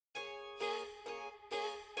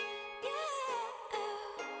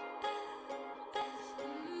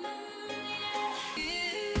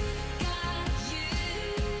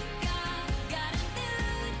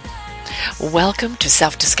Welcome to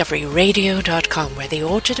selfdiscoveryradio.com, where the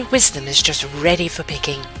orchard of wisdom is just ready for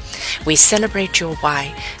picking. We celebrate your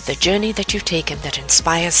why, the journey that you've taken that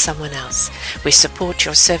inspires someone else. We support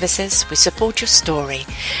your services, we support your story.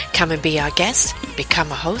 Come and be our guest,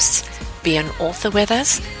 become a host, be an author with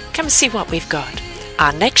us. Come and see what we've got.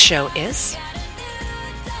 Our next show is...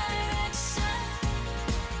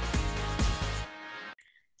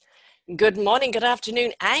 Good morning, good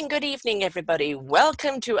afternoon, and good evening, everybody.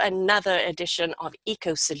 Welcome to another edition of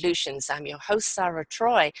Eco Solutions. I'm your host, Sarah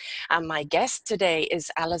Troy, and my guest today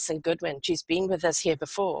is Alison Goodwin. She's been with us here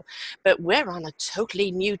before, but we're on a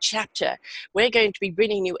totally new chapter. We're going to be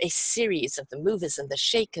bringing you a series of the movers and the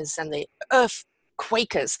shakers and the earth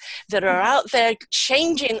quakers that are out there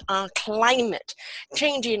changing our climate,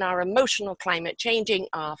 changing our emotional climate, changing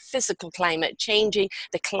our physical climate, changing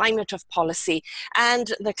the climate of policy,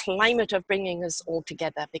 and the climate of bringing us all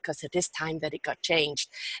together, because it is time that it got changed.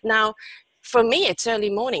 Now, for me, it's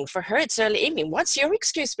early morning. For her, it's early evening. What's your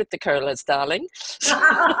excuse with the curlers, darling?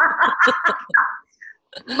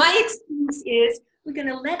 My excuse is we're going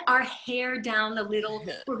to let our hair down a little.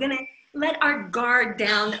 We're going to let our guard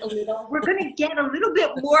down a little. We're going to get a little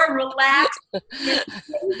bit more relaxed in this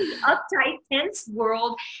crazy, uptight, tense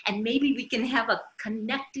world, and maybe we can have a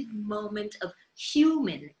connected moment of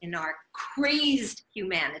human in our crazed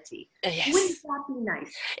humanity. Yes. Wouldn't that be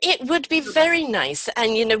nice? It would be very nice.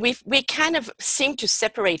 And, you know, we kind of seem to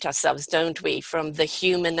separate ourselves, don't we, from the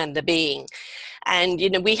human and the being. And, you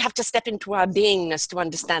know, we have to step into our beingness to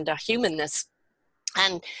understand our humanness.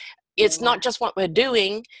 And it's not just what we're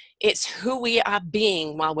doing, it's who we are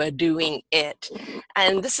being while we're doing it.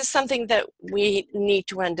 And this is something that we need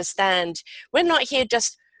to understand. We're not here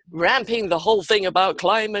just ramping the whole thing about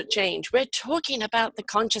climate change. We're talking about the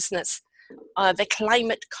consciousness, the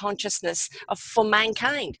climate consciousness for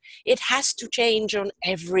mankind. It has to change on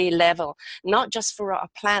every level, not just for our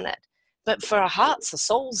planet, but for our hearts, our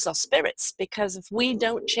souls, our spirits, because if we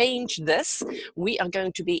don't change this, we are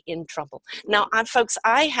going to be in trouble. Now, folks,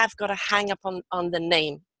 I have got to hang up on the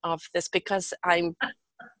name of this because I'm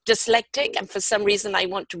dyslexic, and for some reason I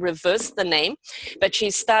want to reverse the name, but she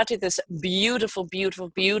started this beautiful, beautiful,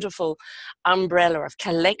 beautiful umbrella of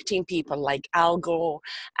collecting people like Al Gore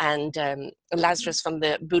and Lazarus from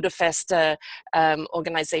the Budapest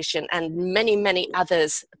organization, and many, many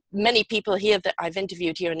others, many people here that I've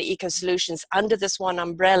interviewed here in Eco Solutions under this one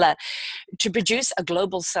umbrella to produce a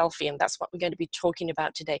global selfie, and that's what we're going to be talking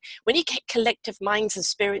about today. When you get collective minds and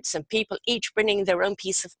spirits and people each bringing their own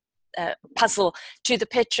piece of puzzle to the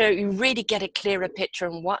picture, you really get a clearer picture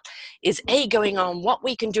on what is going on, what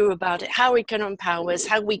we can do about it, how we can empower us,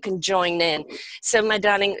 how we can join in. So, my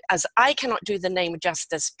darling, as I cannot do the name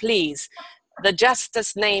justice, please, the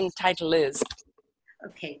justice name title is?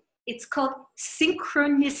 Okay, it's called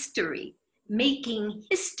Synchronicity, making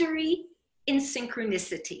history in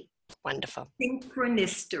synchronicity. Wonderful.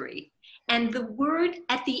 Synchronicity. And the word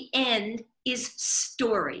at the end is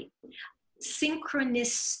story.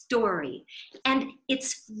 Synchronous story. And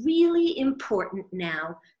it's really important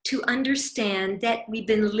now to understand that we've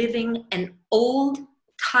been living an old,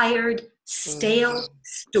 tired, stale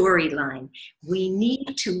storyline. We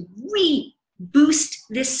need to reboost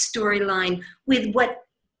this storyline with what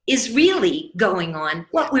is really going on,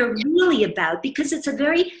 what we're really about, because it's a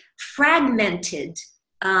very fragmented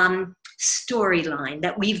storyline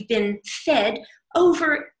that we've been fed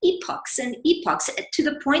over epochs and epochs, to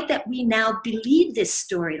the point that we now believe this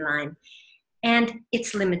storyline, and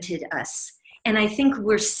it's limited us. And I think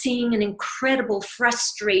we're seeing an incredible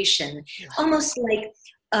frustration, almost like,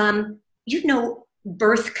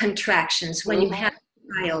 birth contractions when you have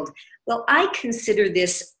a child. Well, I consider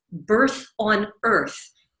this birth on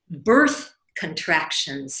earth, birth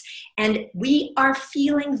contractions, and we are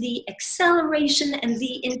feeling the acceleration and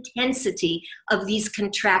the intensity of these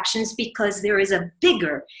contractions because there is a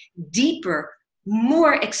bigger, deeper,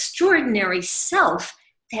 more extraordinary self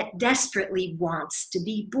that desperately wants to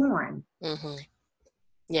be born. Mm-hmm.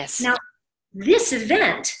 Yes. Now, this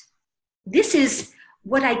event, this is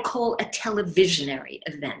what I call a televisionary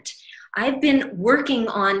event. I've been working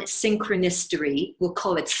on synchronicity, we'll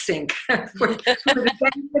call it sync, for the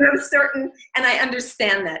benefit of certain, and I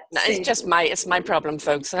understand that. No, it's my problem,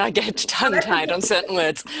 folks. I get tongue-tied on certain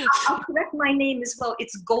words. I'll correct my name as well.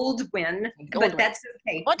 It's Goldwyn, but that's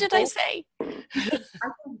okay. What did I say? I said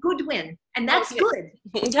Goodwin, and that's good.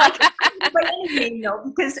 I can by any name, though,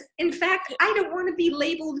 because in fact, I don't want to be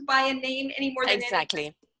labeled by a name any more than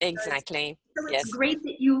Exactly. Exactly. So it's great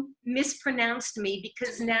that you mispronounced me,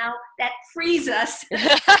 because now that frees us.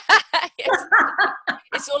 Yes.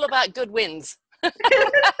 It's all about good wins. And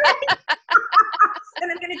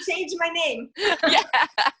I'm going to change my name. Yeah.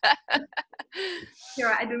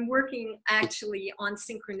 Sarah, I've been working actually on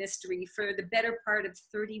synchronicity for the better part of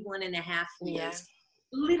 31 and a half years. Yeah.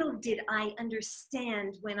 Little did I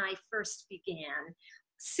understand when I first began,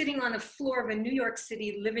 sitting on the floor of a New York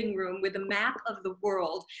City living room with a map of the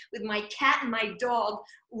world, with my cat and my dog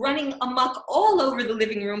running amok all over the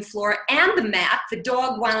living room floor and the map. The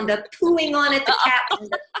dog wound up pooing on it, the cat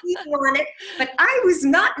wound up peeing on it, but I was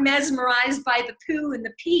not mesmerized by the poo and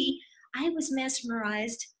the pee. I was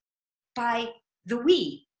mesmerized by the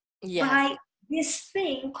we, Yeah. by this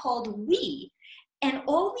thing called we, and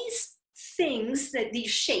all these things, that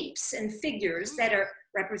these shapes and figures that are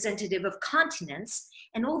representative of continents,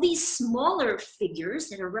 and all these smaller figures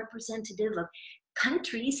that are representative of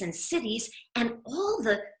countries and cities, and all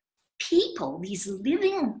the people, these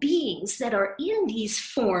living beings that are in these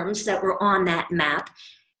forms that were on that map.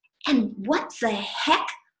 And what the heck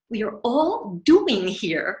we are all doing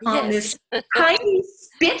here on this tiny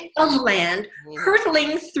bit of land,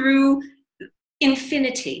 hurtling through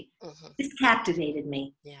infinity. It captivated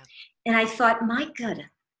me. Yeah. And I thought, my God,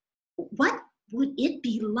 what would it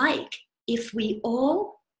be like if we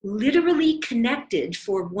all literally connected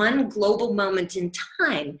for one global moment in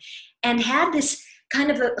time and had this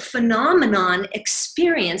kind of a phenomenon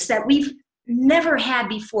experience that we've never had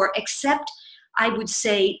before, except I would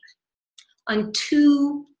say on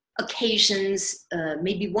two occasions,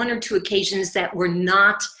 maybe one or two occasions that were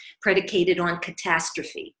not predicated on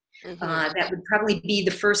catastrophe. That would probably be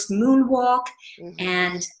the first moonwalk,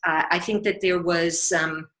 and I think that there was,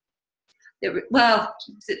 well,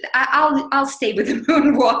 I'll stay with the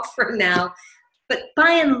moonwalk for now. But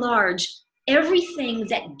by and large, everything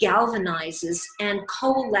that galvanizes and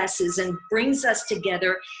coalesces and brings us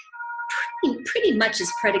together pretty much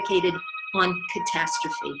is predicated on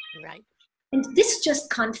catastrophe. Right. And this just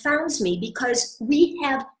confounds me because we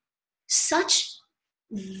have such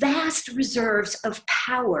vast reserves of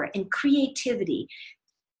power and creativity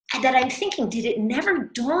that I'm thinking, did it never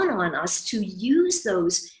dawn on us to use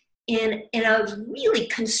those in a really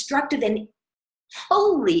constructive and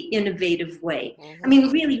wholly innovative way? I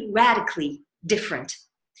mean, really radically different,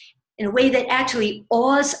 in a way that actually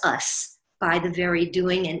awes us by the very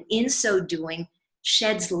doing, and in so doing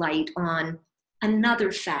sheds light on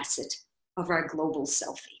another facet of our global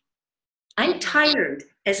selfie. I'm tired,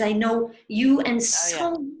 as I know you and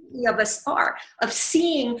so many of us are, of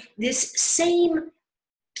seeing this same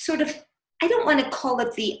sort of, I don't want to call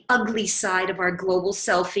it the ugly side of our global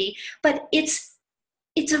selfie, but it's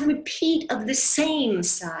a repeat of the same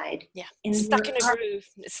side. Yeah, stuck in a groove,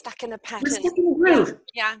 stuck in a pattern. We're stuck in a groove.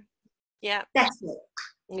 Yeah, yeah. That's it.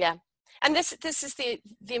 Yeah. And this is the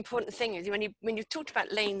important thing is when you talked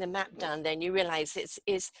about laying the map down, then you realize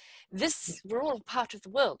we're all part of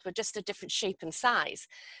the world. We're just a different shape and size,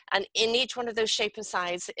 and in each one of those shape and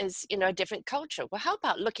size is a different culture. Well, how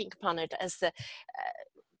about looking upon it as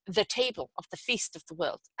the table of the feast of the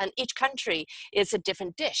world, and each country is a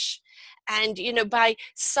different dish, and by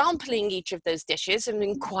sampling each of those dishes and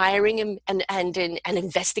inquiring and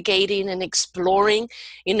investigating and exploring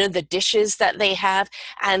the dishes that they have,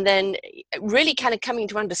 and then really kind of coming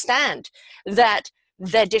to understand that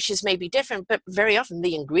their dishes may be different, but very often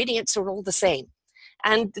the ingredients are all the same.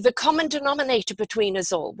 And the common denominator between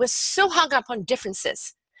us all, we're so hung up on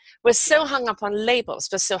differences. We're so hung up on labels.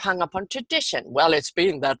 We're so hung up on tradition. Well, it's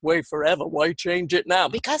been that way forever. Why change it now?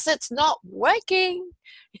 Because it's not working.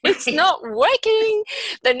 It's not working.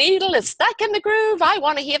 The needle is stuck in the groove. I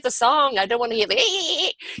want to hear the song. I don't want to hear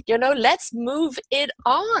the, let's move it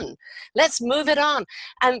on. Let's move it on.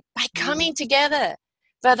 And by coming together,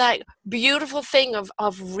 by that beautiful thing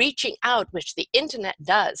of reaching out, which the internet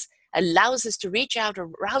does, allows us to reach out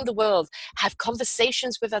around the world, have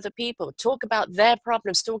conversations with other people, talk about their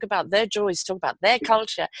problems, talk about their joys, talk about their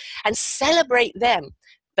culture, and celebrate them,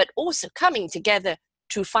 but also coming together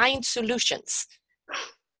to find solutions.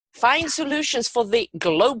 Find solutions for the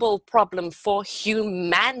global problem, for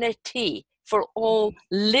humanity, for all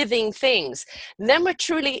living things. Then we're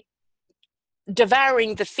truly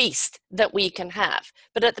devouring the feast that we can have.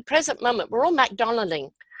 But at the present moment, we're all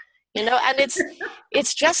McDonalding. And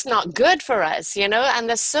it's just not good for us, and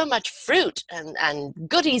there's so much fruit and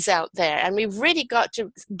goodies out there, and we've really got to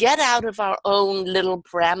get out of our own little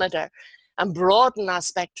parameter and broaden our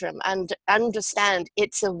spectrum and understand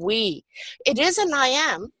it's a we. It is an I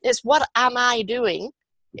am. It's what am I doing?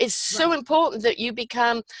 It's so important that you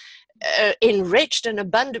become enriched and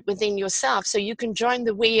abundant within yourself so you can join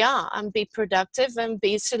the we are and be productive and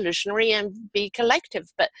be solutionary and be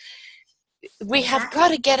collective. But we have got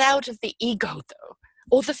to get out of the ego, though,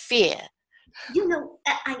 or the fear, You know,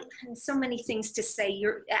 I have so many things to say.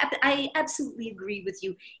 I absolutely agree with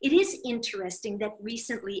you. It is interesting that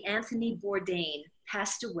recently Anthony Bourdain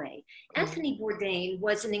passed away. Anthony Bourdain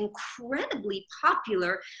was an incredibly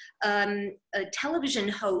popular television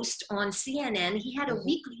host on CNN. He had a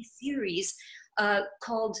weekly series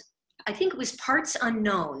called, I think it was Parts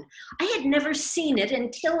Unknown. I had never seen it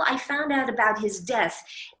until I found out about his death.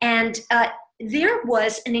 And there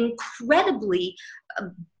was an incredibly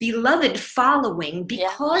beloved following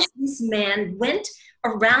because this man went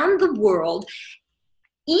around the world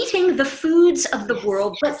eating the foods of the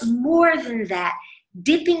world, but more than that,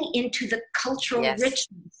 dipping into the cultural richness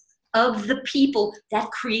of the people that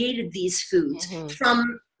created these foods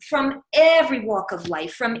from every walk of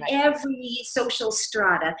life, from every social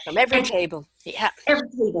strata. From every table. Yeah. Every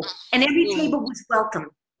table. And every table was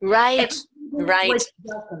welcome. Right. Was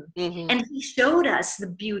welcome. And he showed us the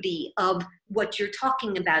beauty of what you're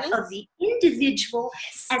talking about, of the individual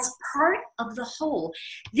as part of the whole.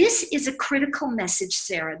 This is a critical message,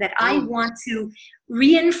 Sarah, that I want to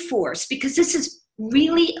reinforce, because this is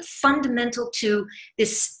really fundamental to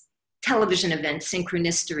this television event,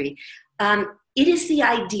 Synchronicity. It is the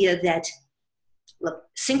idea that, look,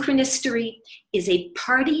 Synchronicity is a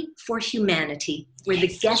party for humanity where the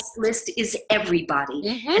guest list is everybody.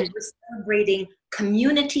 And we're celebrating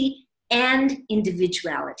community and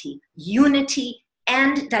individuality, unity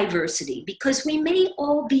and diversity, because we may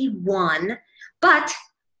all be one, but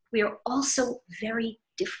we are also very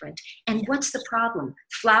different. And what's the problem?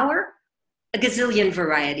 Flour, a gazillion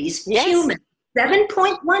varieties. Human,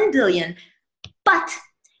 7.1 billion. But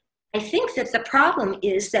I think that the problem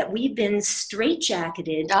is that we've been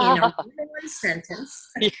straitjacketed in a one sentence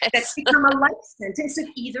that's become a life sentence of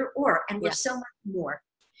either or, and we're so much more.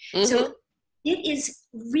 So it is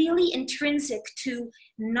really intrinsic to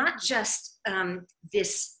not just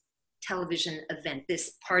this television event,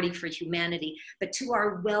 this party for humanity, but to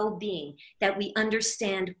our well-being, that we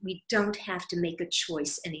understand we don't have to make a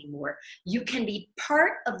choice anymore. You can be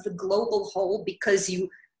part of the global whole because you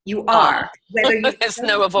are. Whether you there's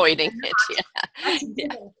no avoiding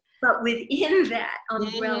it. But within that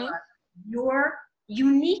umbrella, your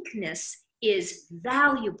uniqueness is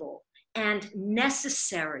valuable and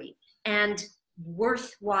necessary and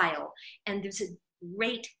worthwhile. And there's a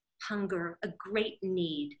great hunger, a great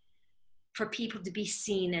need for people to be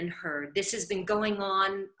seen and heard. This has been going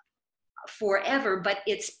on forever, but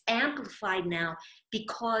it's amplified now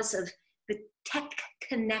because of the tech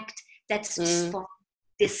connect that's spawned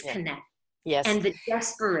disconnect and the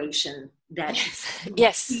desperation that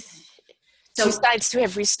so two sides to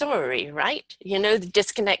every story, right? You know, the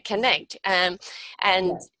disconnect connect, and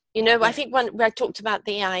you know, I think when I talked about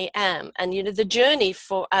the I am, and you know, the journey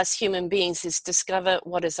for us human beings is discover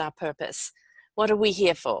what is our purpose. What are we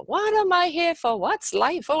here for? What am I here for? What's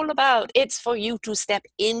life all about? It's for you to step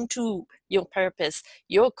into your purpose,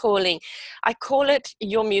 your calling. I call it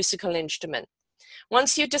your musical instrument.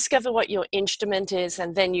 Once you discover what your instrument is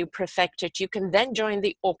and then you perfect it, you can then join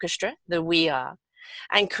the orchestra, the we are,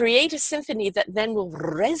 and create a symphony that then will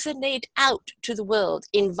resonate out to the world,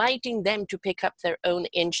 inviting them to pick up their own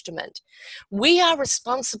instrument. We are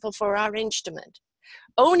responsible for our instrument.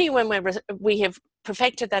 Only when we have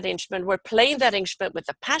perfected that instrument, we're playing that instrument with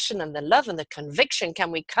the passion and the love and the conviction,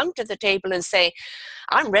 can we come to the table and say,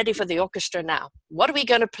 I'm ready for the orchestra now. What are we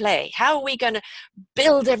going to play? How are we going to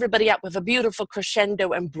build everybody up with a beautiful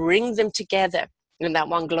crescendo and bring them together in that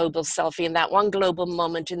one global selfie, in that one global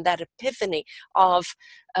moment, in that epiphany of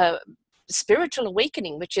spiritual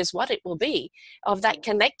awakening, which is what it will be, of that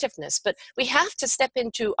connectiveness. But we have to step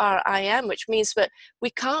into our I am, which means that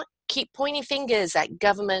we can't keep pointing fingers at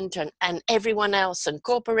government and everyone else and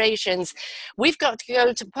corporations. We've got to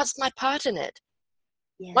go to what's my part in it?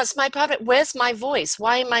 What's my part? Where's my voice?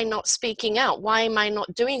 Why am I not speaking out? Why am I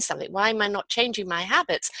not doing something? Why am I not changing my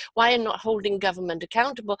habits? Why am I not holding government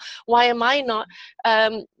accountable? Why am I not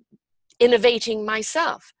innovating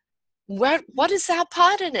myself? What is our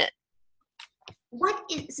part in it? What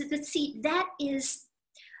is it? See, that is,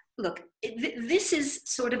 look, this is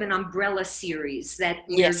sort of an umbrella series that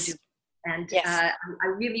we're doing. And I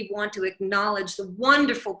really want to acknowledge the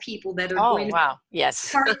wonderful people that are going to be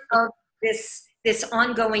part of this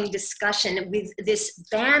ongoing discussion with this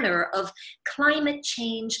banner of climate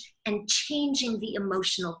change and changing the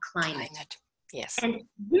emotional climate. Yes. And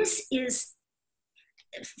this is,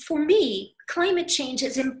 for me, climate change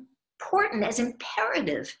is important, as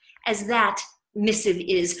imperative as that missive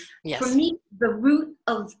is. For me, the root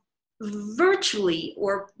of virtually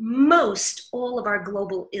or most all of our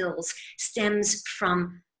global ills stems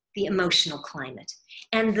from the emotional climate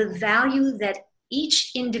and the value that each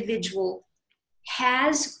individual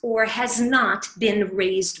has or has not been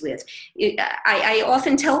raised with. I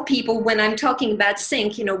often tell people when I'm talking about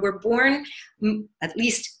sync, we're born, at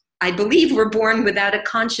least I believe we're born without a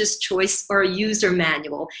conscious choice or a user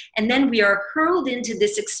manual. And then we are hurled into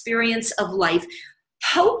this experience of life,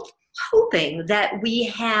 hoping that we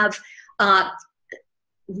have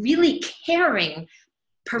really caring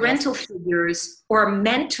parental figures or a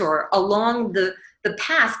mentor along the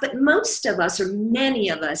path. But most of us, or many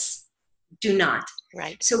of us, do not.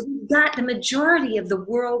 Right. So we've got the majority of the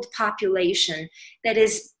world population that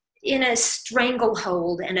is in a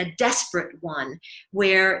stranglehold and a desperate one,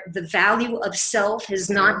 where the value of self has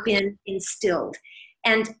not been instilled.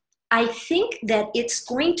 And I think that it's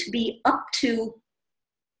going to be up to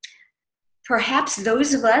perhaps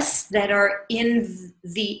those of us that are in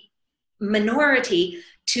the minority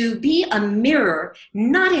to be a mirror,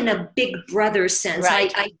 not in a big brother sense.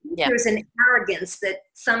 Right. I think there's an arrogance that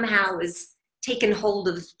somehow is taken hold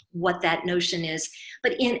of what that notion is,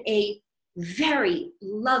 but in a very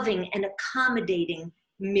loving and accommodating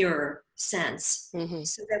mirror sense,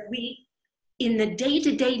 so that we, in the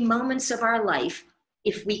day-to-day moments of our life,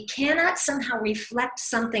 if we cannot somehow reflect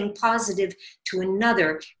something positive to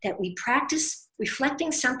another, that we practice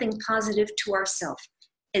reflecting something positive to ourselves.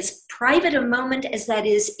 As private a moment as that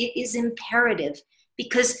is, it is imperative,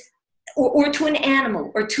 because, or to an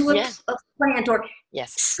animal, or to a plant, or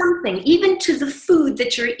something, even to the food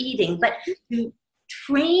that you're eating, but to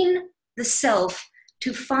train the self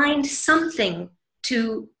to find something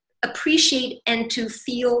to appreciate and to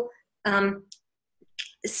feel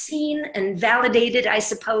seen and validated, I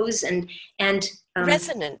suppose, and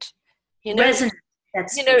resonant. Resonant.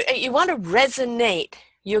 You want to resonate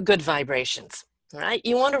your good vibrations, right?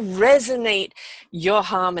 You want to resonate your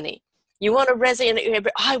harmony. You want to resonate.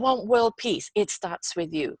 I want world peace. It starts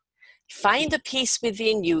with you. Find the peace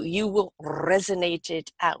within you, you will resonate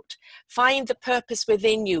it out. Find the purpose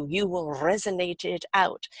within you, you will resonate it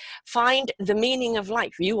out. Find the meaning of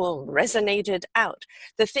life, you will resonate it out.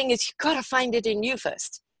 The thing is, you've got to find it in you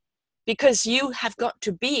first, because you have got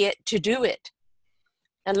to be it to do it.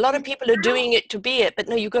 And a lot of people are doing it to be it, but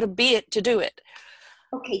no, you've got to be it to do it.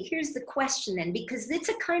 Okay, here's the question then, because it's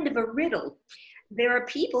a kind of a riddle. There are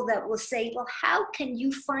people that will say, well, how can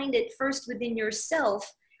you find it first within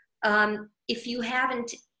yourself if you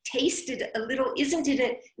haven't tasted a little? Isn't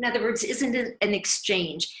it, in other words, isn't it an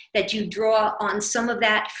exchange that you draw on some of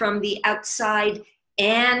that from the outside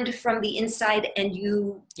and from the inside, and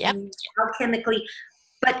you alchemically?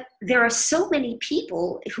 But there are so many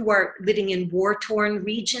people who are living in war-torn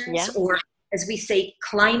regions, or, as we say,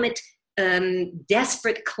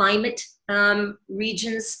 desperate climate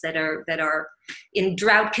regions that are in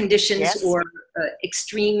drought conditions, or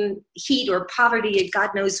extreme heat or poverty,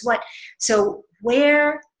 God knows what. So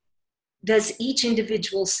where does each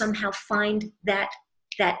individual somehow find that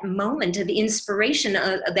moment of inspiration,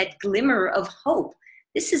 that glimmer of hope?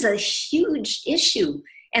 This is a huge issue.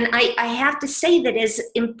 And I have to say that as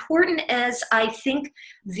important as I think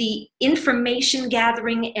the information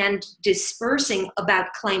gathering and dispersing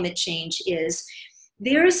about climate change is,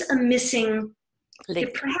 there's a missing, there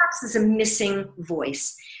perhaps is a missing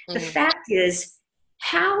voice. The fact is,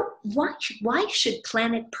 why should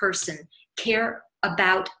planet person care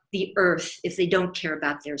about the earth if they don't care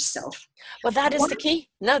about their self? Well, that is the key.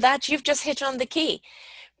 No, you've just hit on the key.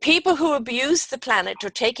 People who abuse the planet or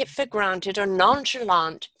take it for granted or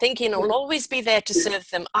nonchalant, thinking it will always be there to serve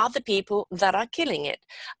them, are the people that are killing it.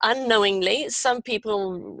 Unknowingly, some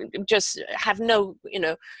people just have no,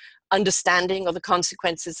 understanding of the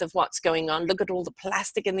consequences of what's going on. Look at all the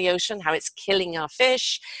plastic in the ocean, how it's killing our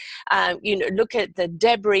fish. Look at the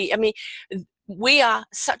debris. I mean, we are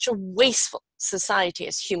such a wasteful society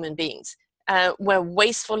as human beings. We're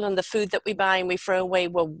wasteful on the food that we buy and we throw away.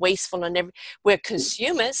 We're wasteful on we're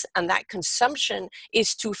consumers, and that consumption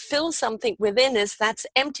is to fill something within us that's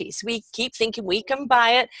empty. So we keep thinking we can buy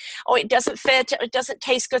it, or it doesn't fit, it doesn't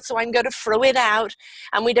taste good, so I'm going to throw it out.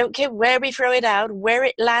 And we don't care where we throw it out, where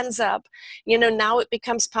it lands up. Now it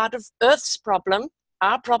becomes part of Earth's problem.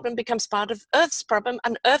 Our problem becomes part of Earth's problem,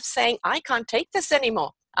 and Earth saying, I can't take this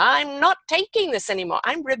anymore. I'm not taking this anymore.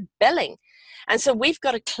 I'm rebelling. And so we've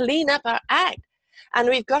got to clean up our act, and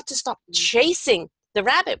we've got to stop chasing the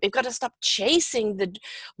rabbit. We've got to stop chasing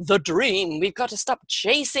the dream. We've got to stop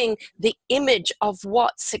chasing the image of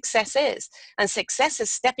what success is. And success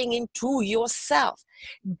is stepping into yourself,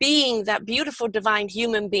 being that beautiful divine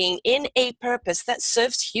human being in a purpose that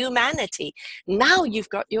serves humanity. Now you've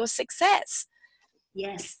got your success.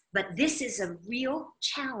 Yes, but this is a real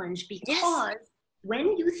challenge, because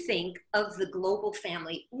when you think of the global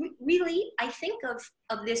family, really, I think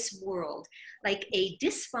of this world like a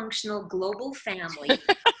dysfunctional global family,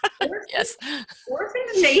 Yes.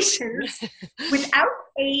 orphan nations without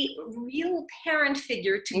a real parent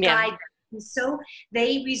figure to Yeah. guide them. And so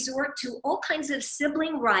they resort to all kinds of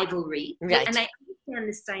sibling rivalry. Right. And I understand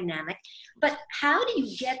this dynamic, but how do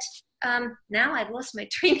you get, now I've lost my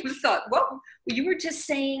train of thought. Whoa, you were just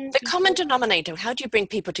saying. The common denominator, how do you bring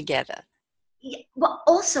people together? Yeah, well,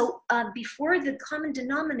 also, before the common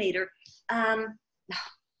denominator,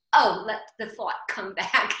 let the thought come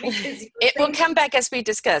back. Because it will come back as we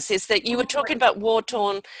discuss, is that you were talking about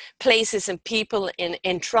war-torn places and people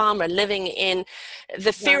in trauma, living in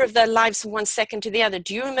the fear of their lives from one second to the other.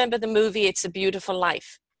 Do you remember the movie It's a Beautiful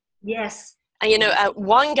Life? Yes. And, you know,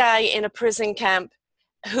 one guy in a prison camp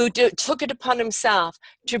who took it upon himself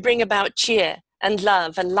to bring about cheer and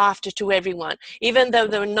love and laughter to everyone. Even though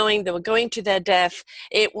they were knowing they were going to their death,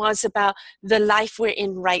 it was about the life we're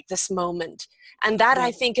in right this moment. And that,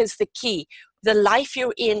 I think, is the key. The life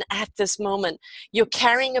you're in at this moment. You're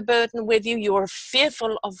carrying a burden with you. You're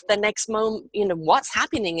fearful of the next moment, you know, what's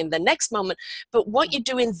happening in the next moment. But what you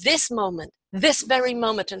do in this moment, this very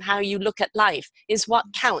moment, and how you look at life is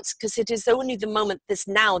what counts, because it is only the moment, this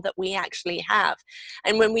now, that we actually have.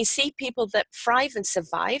 And when we see people that thrive and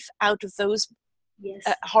survive out of those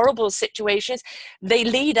horrible situations, they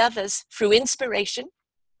lead others through inspiration.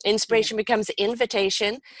 Inspiration becomes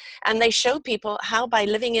invitation, and they show people how, by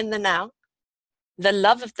living in the now, the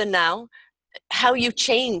love of the now, how you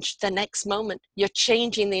change the next moment. You're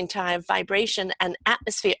changing the entire vibration and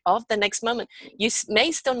atmosphere of the next moment. You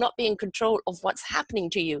may still not be in control of what's happening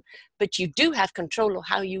to you, but you do have control of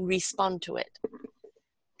how you respond to it.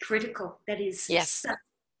 Critical. That is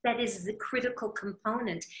that is the critical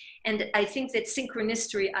component. And I think that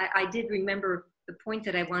synchronicity, I did remember the point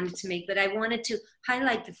that I wanted to make, but I wanted to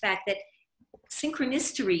highlight the fact that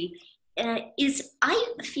synchronicity is,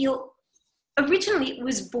 I feel, originally it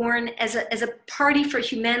was born as a party for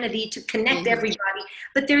humanity to connect everybody,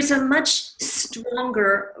 but there's a much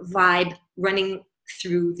stronger vibe running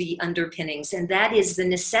through the underpinnings, and that is the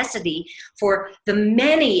necessity for the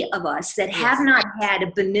many of us that have not had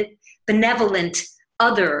a benevolent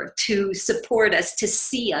other to support us, to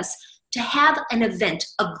see us, to have an event,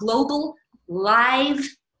 a global, live,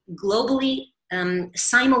 globally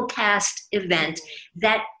simulcast event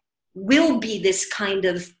that will be this kind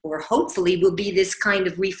of, or hopefully will be this kind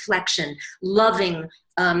of reflection, loving,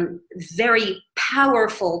 very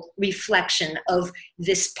powerful reflection of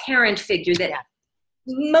this parent figure that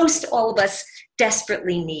most all of us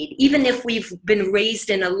desperately need. Even if we've been raised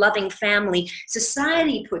in a loving family,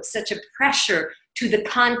 society puts such a pressure to the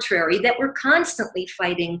contrary that we're constantly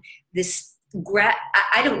fighting this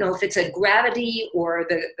I don't know if it's a gravity or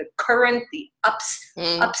the current, the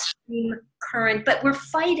upstream current, but we're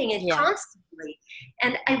fighting it constantly.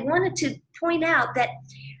 And I wanted to point out that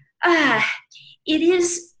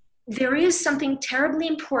there is something terribly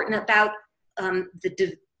important about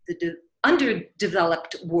the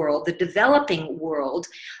underdeveloped world, the developing world,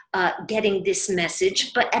 getting this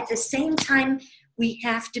message. But at the same time, we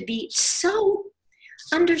have to be so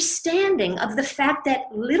understanding of the fact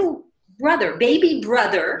that baby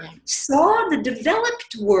brother, saw the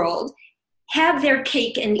developed world have their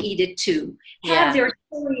cake and eat it too, have their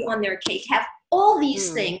cherry on their cake, have all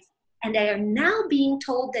these things, and they are now being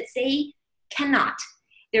told that they cannot.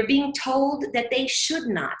 They're being told that they should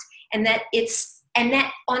not, and that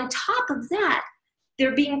on top of that,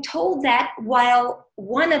 they're being told that while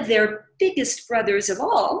one of their biggest brothers of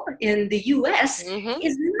all in the US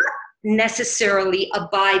is not necessarily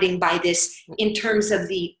abiding by this in terms of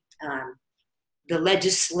the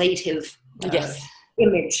legislative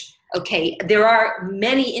image. Okay, there are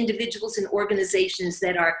many individuals and organizations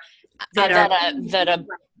that are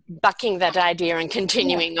bucking that idea and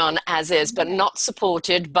continuing on as is, but not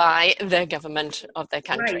supported by the government of their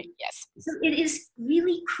country. Right. Yes. So it is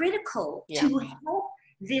really critical to help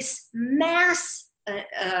this mass,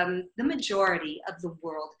 the majority of the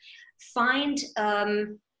world, find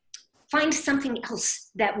something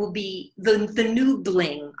else that will be the new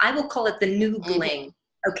bling. I will call it the new bling.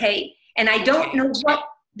 Okay, and I don't know what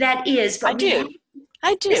that is, but I do.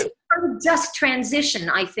 This is a just transition,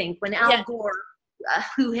 I think, when Al Gore,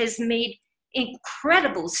 who has made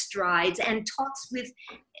incredible strides and talks with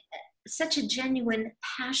such a genuine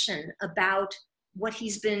passion about what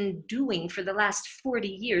he's been doing for the last 40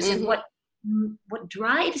 years and what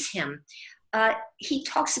drives him. He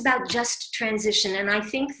talks about just transition, and I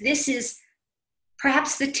think this is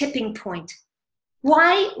perhaps the tipping point.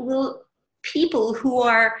 Why will people who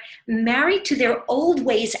are married to their old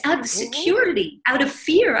ways out of security, out of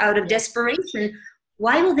fear, out of desperation.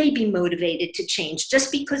 Why will they be motivated to change?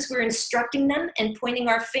 Just because we're instructing them and pointing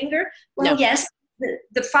our finger? Well, yes,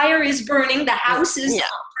 the fire is burning, the house is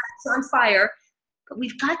on fire, but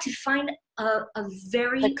we've got to find a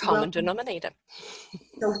very... The common denominator.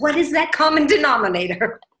 So what is that common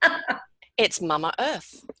denominator? It's Mama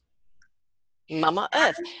Earth. Mama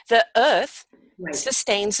Earth. The Earth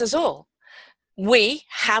sustains us all. We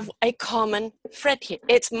have a common thread here.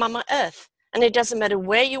 It's Mama Earth. And it doesn't matter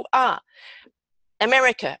where you are.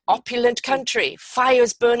 America, opulent country,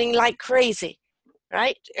 fires burning like crazy,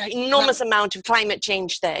 right? Enormous amount of climate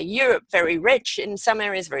change there. Europe, very rich, in some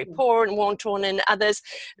areas very poor and war-torn in others.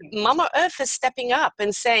 Mama Earth is stepping up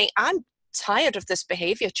and saying, I'm tired of this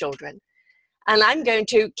behavior, children. And I'm going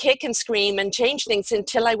to kick and scream and change things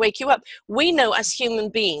until I wake you up. We know as human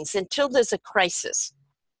beings, until there's a crisis,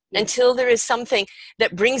 until there is something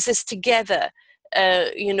that brings us together,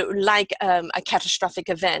 like a catastrophic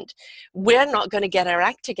event, we're not going to get our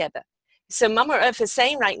act together. So Mama Earth is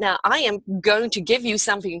saying right now, I am going to give you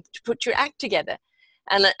something to put your act together.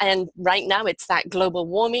 And right now it's that global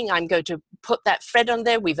warming. I'm going to put that thread on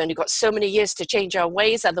there. We've only got so many years to change our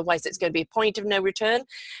ways. Otherwise it's going to be a point of no return.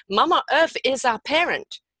 Mama Earth is our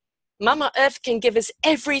parent. Mama Earth can give us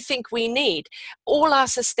everything we need, all our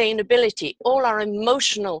sustainability, all our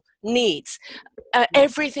emotional needs,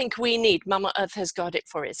 everything we need. Mama Earth has got it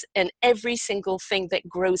for us, and every single thing that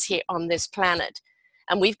grows here on this planet.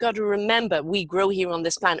 And we've got to remember, we grow here on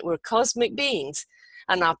this planet. We're cosmic beings,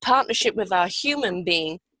 and our partnership with our human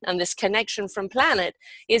being and this connection from planet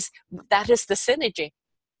is the synergy.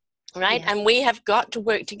 Right? And we have got to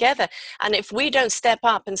work together. And if we don't step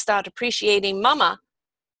up and start appreciating Mama,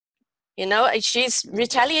 she's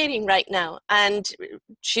retaliating right now, and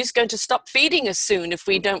she's going to stop feeding us soon if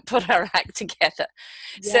we don't put our act together.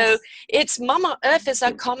 So it's Mama Earth is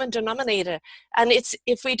our common denominator. And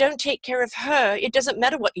if we don't take care of her, it doesn't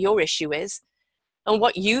matter what your issue is and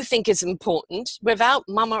what you think is important. Without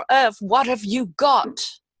Mama Earth, what have you got?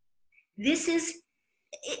 This is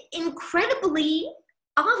incredibly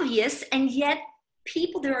obvious, and yet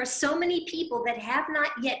there are so many people that have not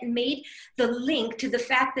yet made the link to the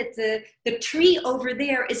fact that the tree over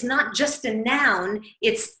there is not just a noun,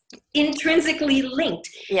 it's intrinsically linked.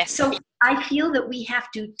 Yes. So I feel that we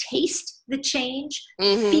have to taste the change,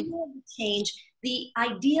 feel the change, the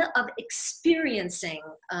idea of experiencing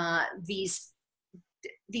these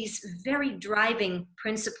very driving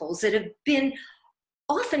principles that have been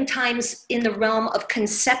oftentimes in the realm of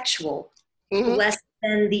conceptual, less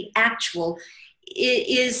than the actual,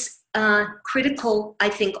 is critical, I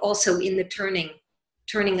think, also in the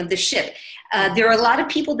turning of the ship. There are a lot of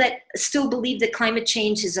people that still believe that climate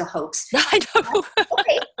change is a hoax. I know.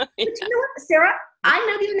 Okay, but you know what, Sarah? I'm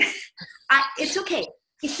not even. It's okay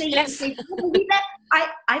if they don't believe that.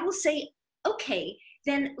 I will say, okay,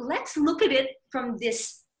 then let's look at it from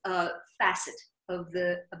this facet of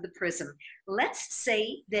the prism. Let's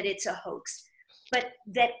say that it's a hoax, but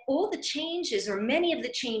that all the changes, or many of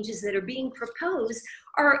the changes that are being proposed,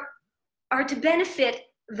 are to benefit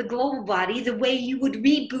the global body the way you would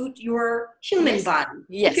reboot your human body.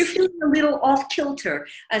 Yes. If you're feeling a little off kilter,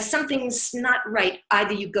 something's not right,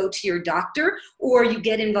 either you go to your doctor, or you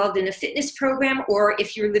get involved in a fitness program, or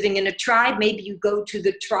if you're living in a tribe, maybe you go to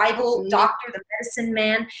the tribal doctor, the medicine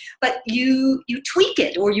man, but you tweak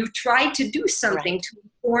it, or you try to do something to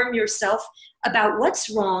inform yourself about what's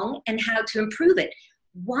wrong and how to improve it.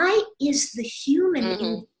 Why is the human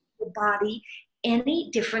in the body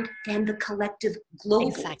any different than the collective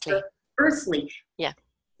global, the earthly? Yeah.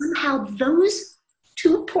 Somehow those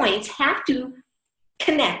 2 points have to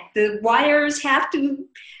connect. The wires have to,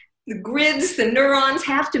 the grids, the neurons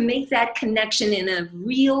have to make that connection in a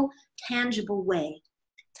real, tangible way.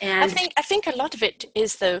 And I think a lot of it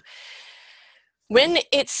is, though, when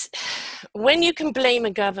you can blame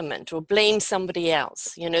a government or blame somebody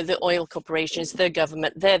else, the oil corporations, the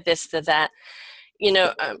government, they're this, they're that,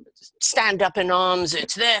 stand up in arms,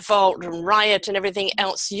 it's their fault, and riot and everything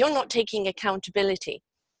else, you're not taking accountability.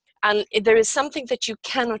 And there is something that you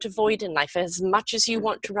cannot avoid in life. As much as you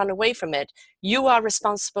want to run away from it, you are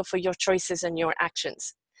responsible for your choices and your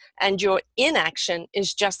actions. And your inaction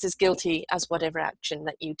is just as guilty as whatever action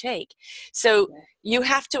that you take. So you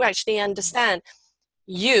have to actually understand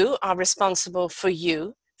you are responsible for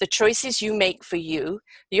you, the choices you make for you,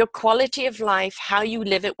 your quality of life, how you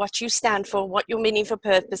live it, what you stand for, what your meaningful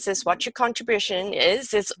purpose is, what your contribution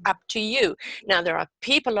is up to you. Now, there are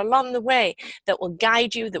people along the way that will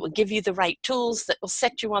guide you, that will give you the right tools, that will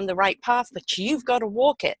set you on the right path, but you've got to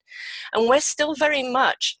walk it. And we're still very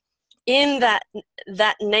much in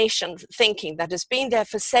that nation thinking that has been there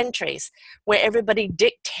for centuries, where everybody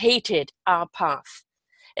dictated our path.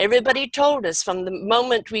 Everybody told us from the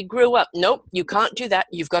moment we grew up, nope, you can't do that.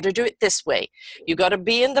 You've got to do it this way. You've got to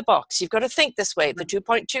be in the box. You've got to think this way. The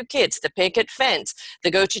 2.2 kids, the picket fence, the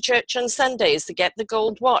go to church on Sundays, the get the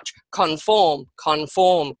gold watch, conform,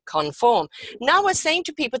 conform, conform. Now we're saying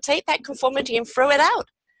to people, take that conformity and throw it out.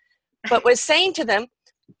 But we're saying to them,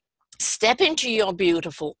 step into your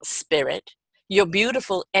beautiful spirit, your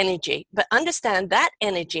beautiful energy, but understand that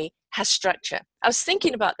energy has structure. I was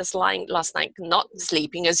thinking about this last night, not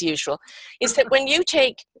sleeping as usual, is that when you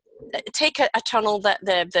take a tunnel that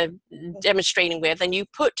they're demonstrating with, and you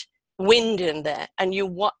put wind in there and you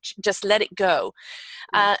watch, just let it go,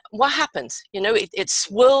 what happens? You know, it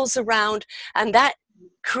swirls around, and that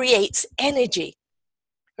creates energy,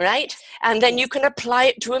 right? And then you can apply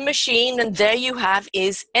it to a machine, and there you have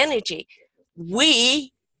is energy.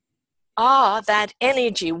 We are that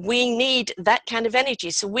energy. We need that kind of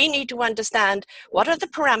energy. So we need to understand, what are the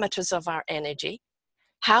parameters of our energy?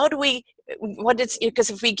 How do we,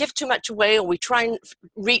 because if we give too much away, or we try and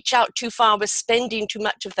reach out too far, we're spending too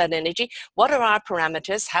much of that energy. What are our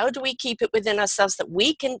parameters? How do we keep it within ourselves that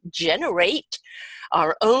we can generate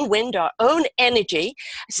our own wind, our own energy,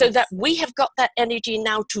 so that we have got that energy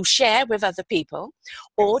now to share with other people,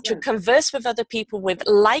 or to converse with other people with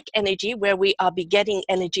like energy, where we are getting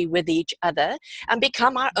energy with each other and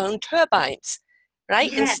become our own turbines,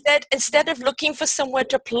 right? Yes. Instead of looking for somewhere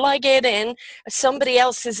to plug it in, somebody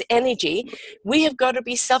else's energy, we have got to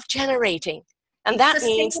be self-generating. And that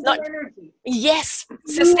means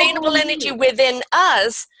sustainable energy within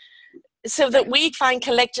us, so that we find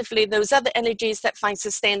collectively those other energies that find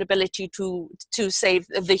sustainability to save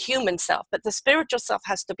the human self. But the spiritual self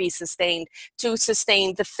has to be sustained to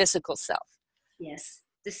sustain the physical self. Yes,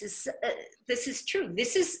 this is true.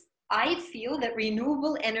 I feel that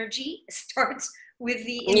renewable energy starts with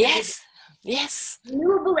the individual. Yes.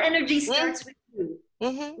 Renewable energy starts with you,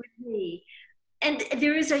 with me. And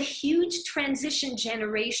there is a huge transition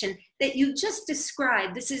generation that you just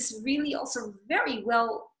described. This is really also very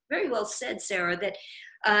well said, Sarah, that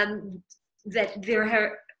that there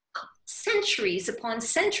are centuries upon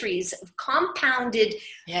centuries of compounded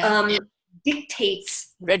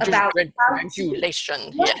dictates about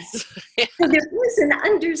regulation. Yes. So there is an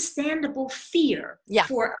understandable fear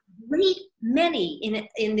for a great many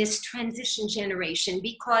in this transition generation,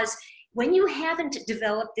 because when you haven't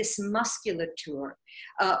developed this musculature,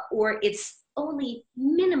 or it's only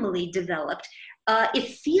minimally developed, it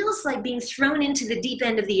feels like being thrown into the deep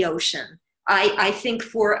end of the ocean, I think,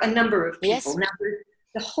 for a number of people. Now,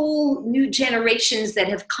 the whole new generations that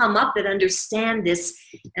have come up that understand this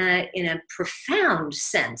in a profound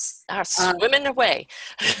sense are swimming away.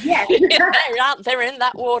 Yes. They're out there in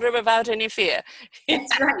that water without any fear.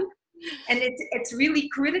 That's right. And it's really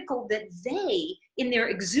critical that they, in their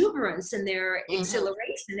exuberance and their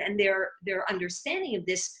exhilaration and their understanding of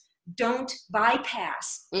this, don't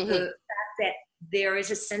bypass the fact that there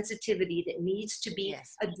is a sensitivity that needs to be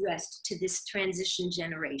addressed to this transition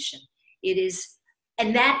generation. It is,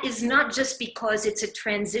 and that is not just because it's a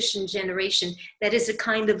transition generation. That is a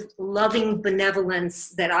kind of loving benevolence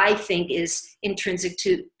that I think is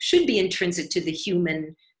should be intrinsic to the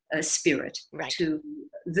human spirit, to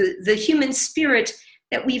the human spirit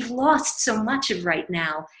that we've lost so much of right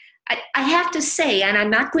now. I have to say, and I'm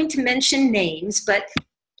not going to mention names, but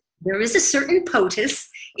there is a certain POTUS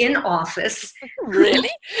in office.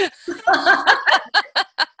 Really?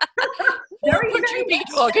 What would you be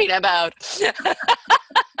talking about?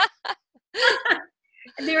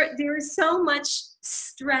 There is so much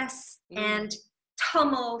stress and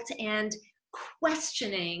tumult and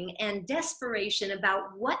questioning and desperation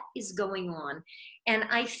about what is going on. And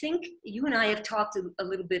I think you and I have talked a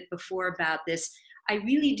little bit before about this. I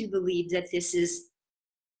really do believe that this is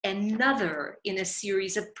another in a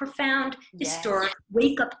series of profound historic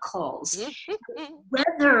wake-up calls.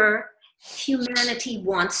 Whether humanity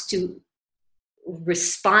wants to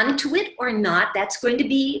respond to it or not, that's going to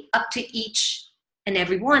be up to each and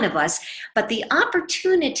every one of us. But the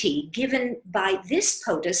opportunity given by this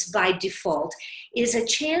POTUS by default is a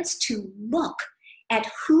chance to look at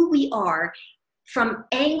who we are from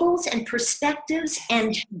angles and perspectives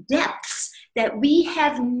and depths that we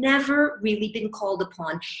have never really been called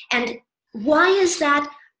upon. And why is that?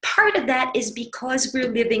 Part of that is because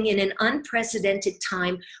we're living in an unprecedented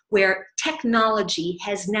time where technology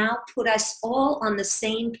has now put us all on the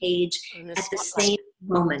same page at the same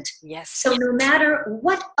moment. Yes. So no matter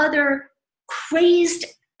what other crazed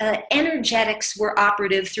energetics were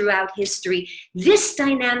operative throughout history, this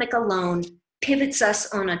dynamic alone pivots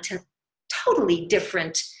us on a totally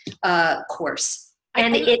different course.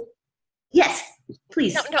 And I yes,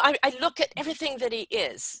 please. I look at everything that he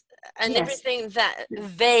is and Yes. everything that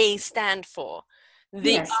they stand for,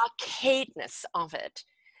 the Yes. arcadeness of it,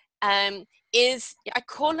 I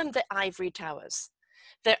call them the ivory towers.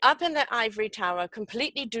 They're up in their ivory tower,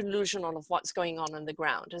 completely delusional of what's going on the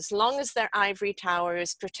ground, as long as their ivory tower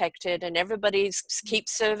is protected and everybody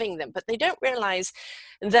keeps serving them. But they don't realize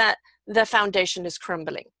that the foundation is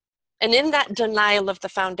crumbling. And in that denial of the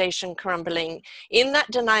foundation crumbling, in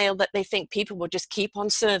that denial that they think people will just keep on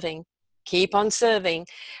serving, they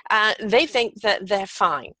think that they're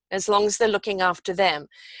fine as long as they're looking after them.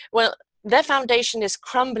 Well, their foundation is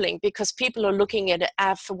crumbling because people are looking at it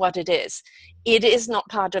for what it is. It is not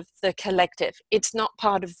part of the collective. It's not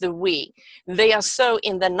part of the we. They are so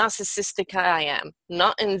in the narcissistic I am,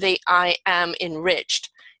 not in the I am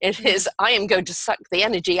enriched. It is, I am going to suck the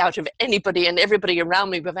energy out of anybody and everybody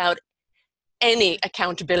around me without any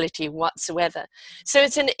accountability whatsoever. So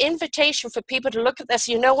it's an invitation for people to look at this.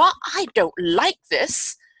 You know what? I don't like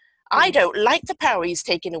this. I don't like the power he's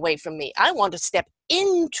taking away from me. I want to step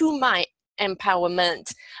into my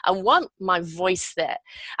empowerment. I want my voice there.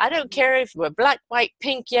 I don't care if we're black, white,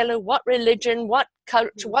 pink, yellow, what religion, what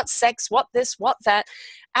culture, what sex, what this, what that.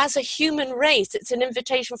 As a human race, it's an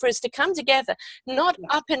invitation for us to come together, not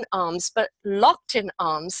up in arms, but locked in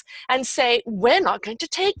arms and say, we're not going to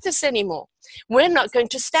take this anymore. We're not going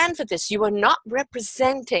to stand for this. You are not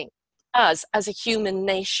representing us as a human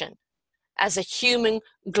nation, as a human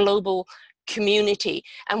global community,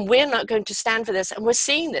 and we're not going to stand for this. And we're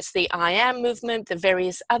seeing this, the I Am movement, the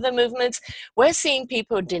various other movements. We're seeing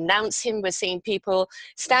people denounce him. We're seeing people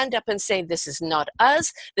stand up and say, this is not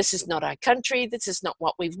us, this is not our country, this is not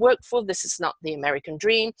what we've worked for, this is not the American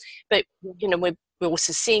dream. But you know, we're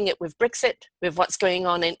also seeing it with Brexit, with what's going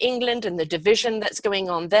on in England and the division that's going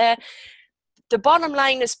on there. The bottom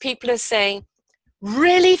line is people are saying,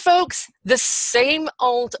 really, folks, the same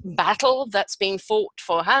old battle that's been fought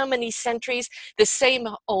for how many centuries, the same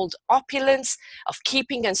old opulence of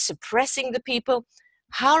keeping and suppressing the people.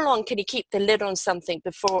 How long can you keep the lid on something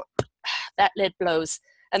before that lid blows?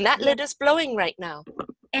 And that lid is blowing right now.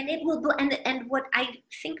 And it will blow. And what I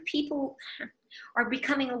think people are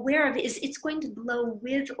becoming aware of is it's going to blow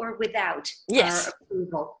with or without our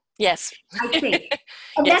approval. Yes. I think.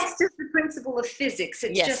 And that's just the principle of physics.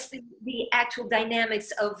 It's just the actual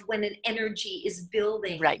dynamics of when an energy is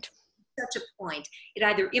building. Right. Such a point. It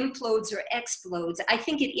either implodes or explodes. I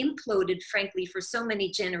think it imploded, frankly, for so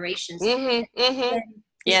many generations.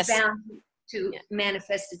 It's bound to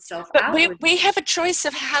manifest itself outwardly. But we have a choice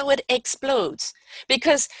of how it explodes,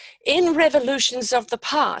 because in revolutions of the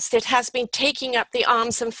past, it has been taking up the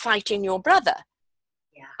arms and fighting your brother.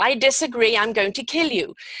 I disagree, I'm going to kill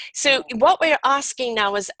you. So what we're asking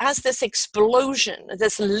now is, as this explosion,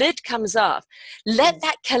 this lid comes off, let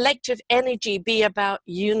that collective energy be about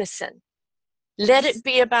unison. Let it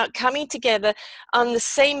be about coming together on the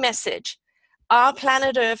same message. Our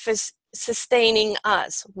planet Earth is sustaining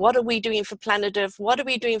us. What are we doing for planet Earth? What are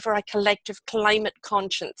we doing for our collective climate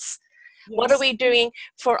conscience? What are we doing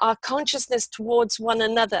for our consciousness towards one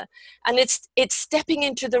another? And it's stepping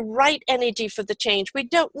into the right energy for the change. We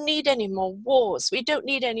don't need any more wars. We don't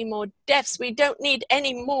need any more deaths. We don't need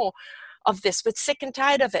any more of this. We're sick and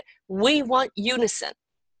tired of it. We want unison.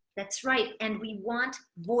 That's right. And we want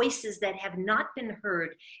voices that have not been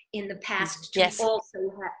heard in the past to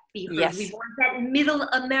also be heard. We want that middle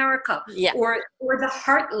America or the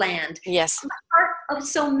heartland. Yes. The heart of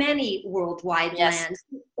so many worldwide lands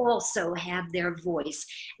also have their voice,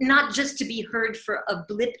 not just to be heard for a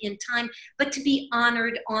blip in time, but to be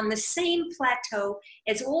honored on the same plateau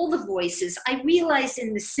as all the voices. I realize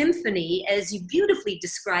in the symphony, as you beautifully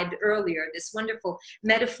described earlier, this wonderful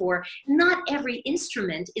metaphor, not every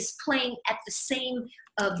instrument is playing at the same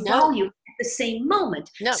volume at the same moment.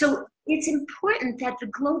 So it's important that the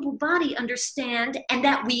global body understand, and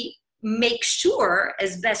that we make sure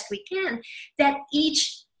as best we can that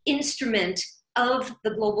each instrument of the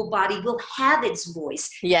global body will have its voice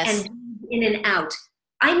and in and out.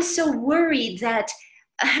 I'm so worried that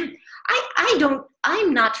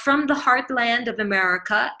I'm not from the heartland of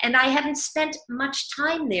America, and I haven't spent much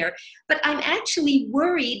time there, but I'm actually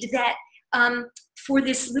worried that for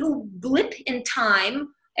this little blip in time,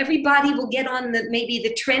 everybody will get on maybe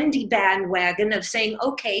the trendy bandwagon of saying,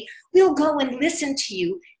 okay, we'll go and listen to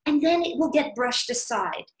you, and then it will get brushed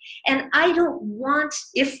aside. And I don't want,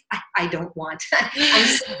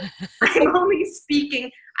 I'm only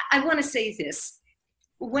speaking, I want to say this.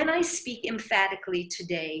 When I speak emphatically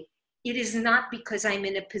today, it is not because I'm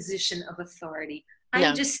in a position of authority.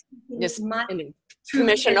 I'm just speaking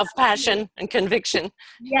commission of passion and conviction.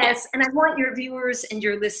 Yes, and I want your viewers and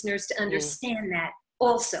your listeners to understand that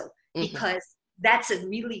also, because that's a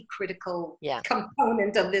really critical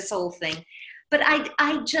component of this whole thing. But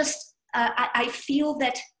I just, I feel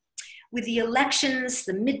that with the elections,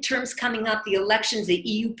 the midterms coming up, the elections, the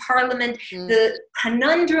EU Parliament, the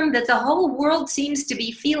conundrum that the whole world seems to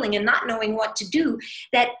be feeling and not knowing what to do,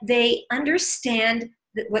 that they understand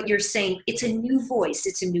that what you're saying, it's a new voice,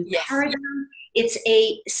 it's a new paradigm, it's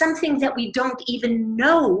something that we don't even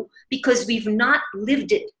know because we've not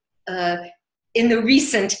lived it in the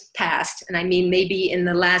recent past. And I mean, maybe in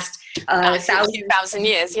the last 1,000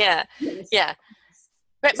 years, yeah.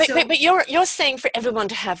 But you're saying for everyone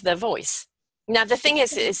to have their voice. Now, the thing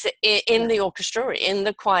is in the orchestra, in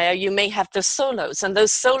the choir, you may have the solos, and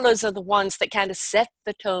those solos are the ones that kind of set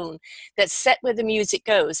the tone, that set where the music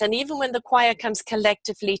goes. And even when the choir comes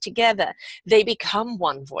collectively together, they become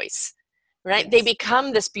one voice, right? They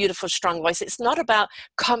become this beautiful, strong voice. It's not about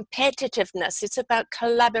competitiveness. It's about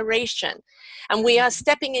collaboration. And we are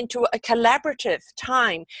stepping into a collaborative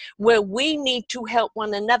time where we need to help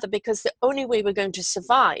one another, because the only way we're going to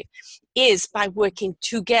survive is by working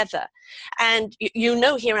together. And you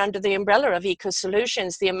know, here under the umbrella of Eco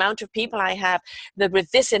Solutions, the amount of people I have that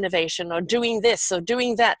with this innovation or doing this or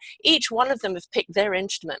doing that, each one of them have picked their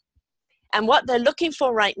instrument. And what they're looking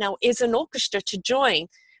for right now is an orchestra to join,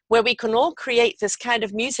 where we can all create this kind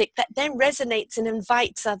of music that then resonates and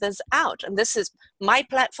invites others out. And this is my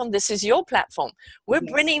platform, this is your platform. We're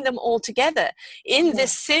bringing them all together. In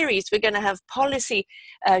this series, we're going to have policy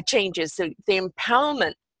changes, the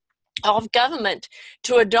empowerment of government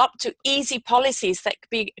to adopt to easy policies that could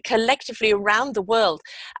be collectively around the world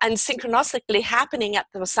and synchronously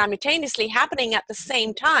simultaneously happening at the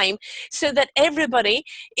same time, so that everybody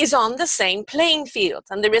is on the same playing field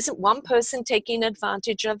and there isn't one person taking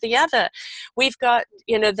advantage of the other. We've got,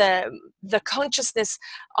 you know, the consciousness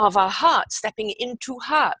of our heart stepping into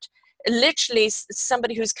heart. Literally,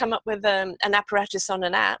 somebody who's come up with an apparatus on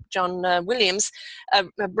an app, Robert Williams,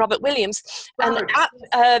 an app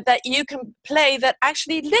that you can play that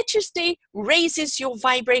actually literally raises your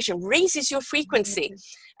vibration, raises your frequency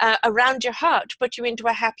around your heart, to put you into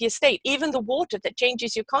a happier state. Even the water that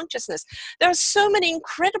changes your consciousness. There are so many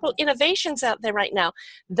incredible innovations out there right now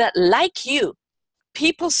that, like you,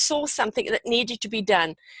 people saw something that needed to be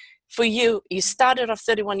done. For you, you started off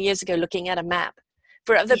 31 years ago looking at a map.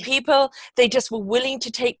 For other people, they just were willing to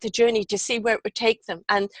take the journey to see where it would take them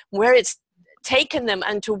and where it's taken them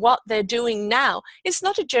and to what they're doing now. It's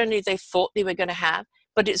not a journey they thought they were going to have,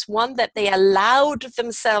 but it's one that they allowed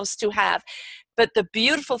themselves to have. But the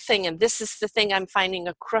beautiful thing, and this is the thing I'm finding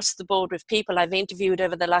across the board with people I've interviewed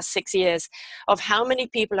over the last 6 years, of how many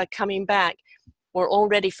people are coming back, we're all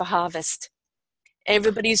ready for harvest.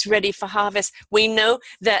 Everybody's ready for harvest. We know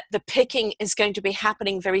that the picking is going to be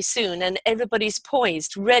happening very soon, and everybody's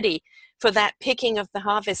poised, ready for that picking of the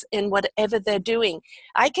harvest in whatever they're doing.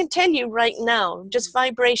 I can tell you right now, just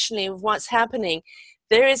vibrationally of what's happening,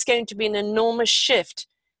 there is going to be an enormous shift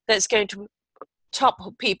that's going to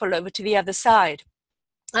topple people over to the other side.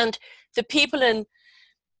 And the people in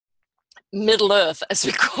Middle Earth, as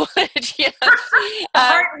we call it, yes.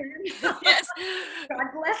 God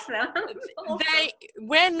bless them.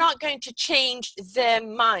 We're not going to change their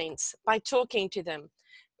minds by talking to them.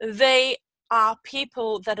 They are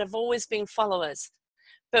people that have always been followers.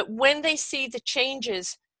 But when they see the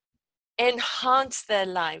changes enhance their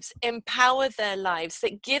lives, empower their lives,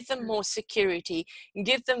 that give them more security,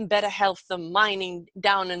 give them better health than mining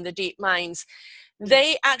down in the deep mines,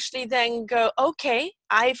 they actually then go, okay,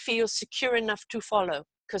 I feel secure enough to follow.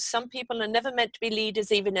 Because some people are never meant to be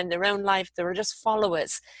leaders even in their own life. They're just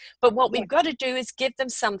followers. But what we've got to do is give them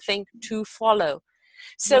something to follow.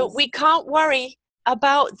 So we can't worry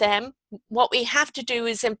about them. What we have to do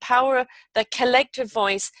is empower the collective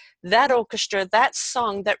voice, that orchestra, that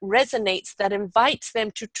song that resonates, that invites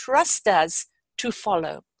them to trust us to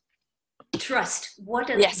follow. Trust. What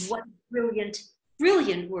a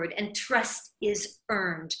brilliant word. And trust is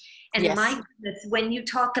earned. And my goodness, when you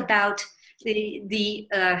talk about the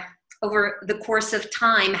over the course of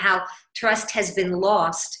time, how trust has been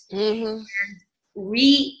lost, and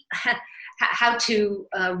how to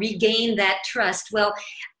regain that trust. Well,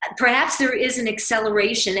 perhaps there is an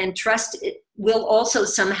acceleration, and trust will also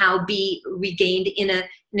somehow be regained in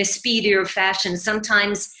a speedier fashion.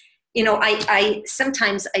 Sometimes, you know,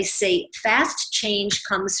 sometimes I say fast change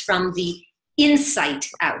comes from the inside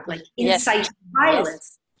out, like inside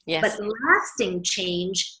violence. Yes. But lasting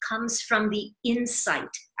change comes from the inside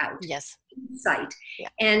out. Yes. Insight. Yeah.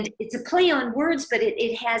 And it's a play on words, but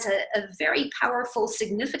it has a very powerful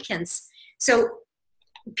significance. So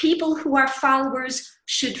People who are followers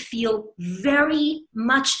should feel very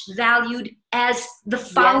much valued as the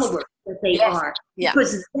followers that they are,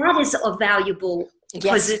 because that is a valuable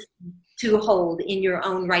position to hold in your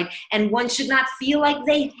own right. And one should not feel like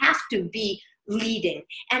they have to be leading.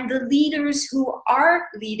 And the leaders who are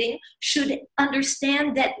leading should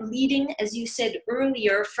understand that leading, as you said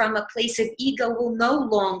earlier, from a place of ego will no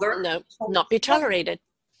longer not be tolerated.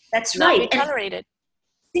 That's right. Not be tolerated.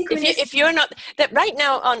 If you're not, that right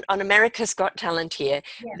now on America's Got Talent here,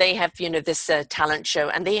 they have, you know, this talent show,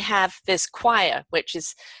 and they have this choir, which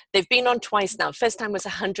is, they've been on twice now. First time was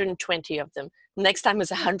 120 of them. Next time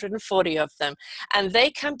was 140 of them. And they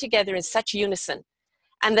come together in such unison.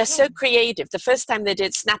 And they're so creative. The first time they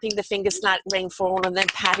did snapping the fingers, not rainfall, and then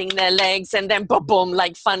patting their legs, and then boom, boom,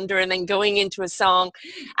 like thunder, and then going into a song.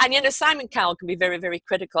 And, you know, Simon Cowell can be very, very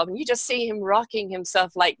critical. And you just see him rocking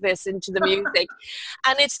himself like this into the music.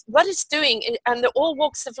 And it's what it's doing, and they're all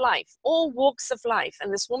walks of life, all walks of life.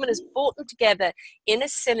 And this woman has brought them together in a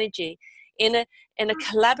synergy, in a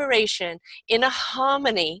collaboration, in a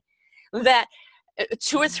harmony that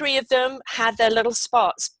two or three of them had their little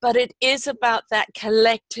spots, but it is about that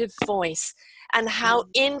collective voice and how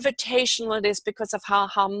invitational it is because of how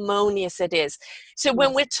harmonious it is. So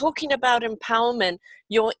when we're talking about empowerment,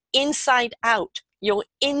 you're inside out,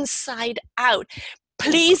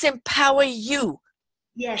 please empower you.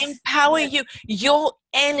 Empower you, your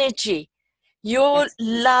energy, your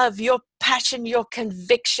love, your passion, your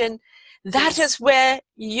conviction. That is where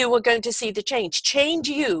you are going to see the change. Change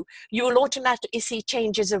you will automatically see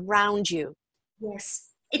changes around you. Yes,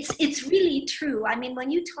 it's really true. I mean,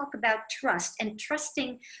 when you talk about trust, and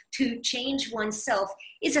trusting to change oneself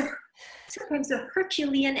is sometimes a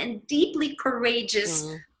Herculean and deeply courageous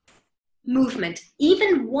movement.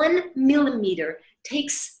 Even 1 millimeter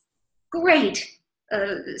takes great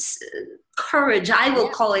courage. I will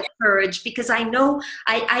call it courage, because I know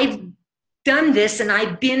I've done this, and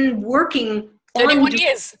I've been working 31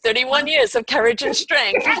 years of courage and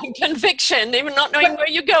strength and conviction, even not knowing where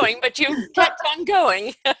you're going, but you kept on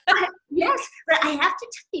going. Yes, but I have to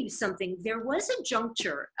tell you something. There was a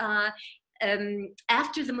juncture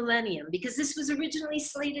after the millennium, because this was originally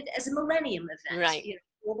slated as a millennium event, right? You know,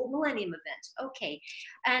 global millennium event. Okay,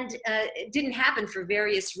 and it didn't happen for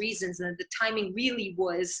various reasons, and the timing really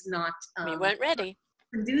was not. We weren't ready.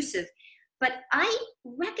 Conducive. But I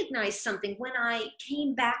recognized something when I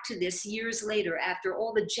came back to this years later, after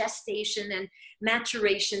all the gestation and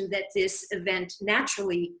maturation that this event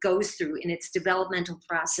naturally goes through in its developmental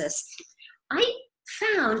process. I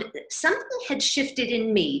found that something had shifted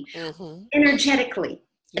in me energetically.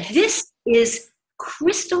 This is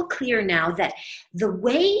crystal clear now, that the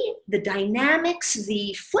way, the dynamics,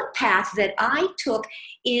 the footpath that I took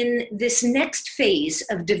in this next phase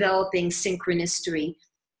of developing synchronicity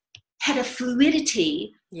had a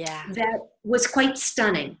fluidity that was quite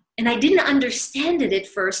stunning. And I didn't understand it at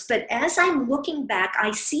first, but as I'm looking back, I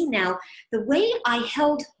see now the way I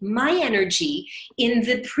held my energy in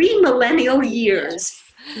the pre-millennial years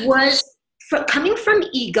was coming from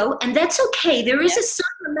ego, and that's okay. There is a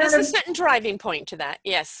certain amount There's a certain driving point to that,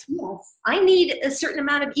 yes. I need a certain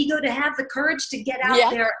amount of ego to have the courage to get out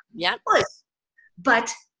there.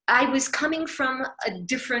 But I was coming from a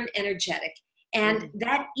different energetic. And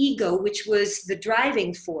that ego, which was the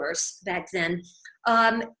driving force back then,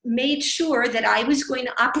 made sure that I was going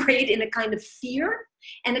to operate in a kind of fear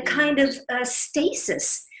and a kind of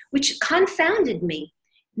stasis, which confounded me.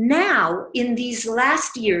 Now, in these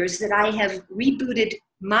last years that I have rebooted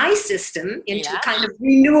my system into kind of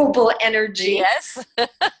renewable energy,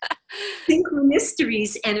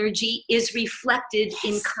 synchronicity's energy is reflected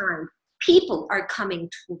in kind. People are coming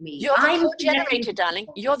to me. You're the core generator, darling.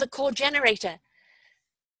 You're the core generator.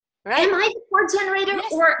 Right? Am I the core generator?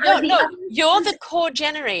 Yes. Or no, you're the core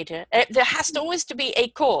generator. There has to always to be a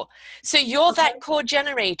core. So you're that core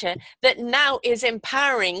generator that now is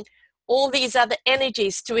empowering all these other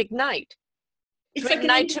energies to ignite. It's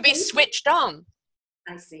like to be switched on.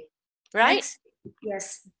 I see. Right?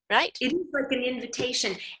 Yes. Right? It is like an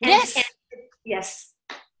invitation. Yes.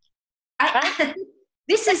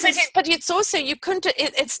 This is, but it's also, you couldn't,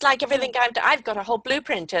 it's like everything I've got a whole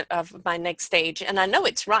blueprint of my next stage, and I know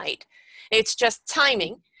it's right. It's just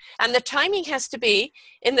timing, and the timing has to be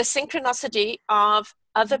in the synchronicity of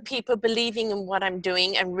other people believing in what I'm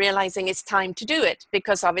doing and realizing it's time to do it,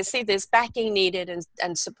 because obviously there's backing needed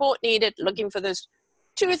and support needed, looking for those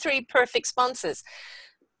 2 or 3 perfect sponsors.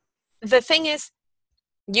 The thing is,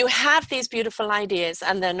 you have these beautiful ideas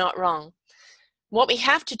and they're not wrong. What we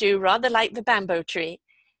have to do, rather like the bamboo tree,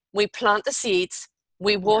 we plant the seeds,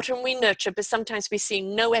 we water and we nurture, but sometimes we see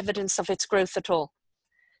no evidence of its growth at all.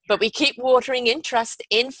 But we keep watering in trust,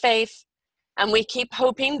 in faith, and we keep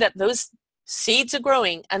hoping that those seeds are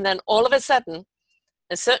growing. And then all of a sudden,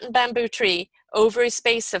 a certain bamboo tree over a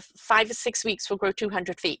space of 5 or 6 weeks will grow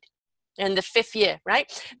 200 feet in the 5th year,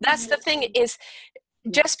 right? That's the thing, is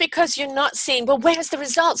just because you're not seeing, well, where's the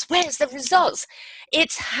results? Where's the results?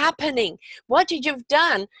 It's happening. What you've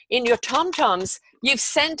done in your tom-toms, you've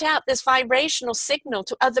sent out this vibrational signal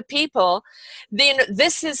to other people. Then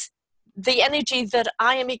this is the energy that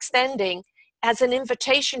I am extending as an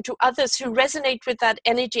invitation to others who resonate with that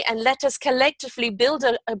energy, and let us collectively build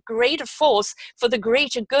a greater force for the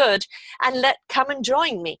greater good, and come and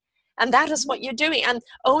join me. And that is what you're doing. And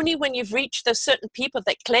only when you've reached those certain people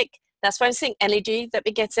that click, that's why I'm saying energy that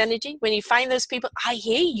begets energy. When you find those people, I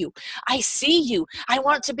hear you, I see you, I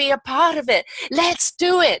want to be a part of it. Let's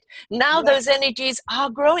do it. Now those energies are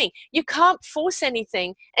growing. You can't force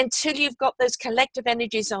anything until you've got those collective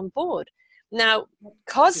energies on board. Now,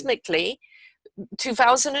 cosmically,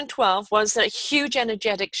 2012 was a huge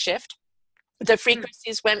energetic shift. The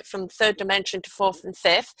frequencies went from 3rd dimension to 4th and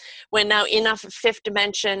 5th. We're now in our 5th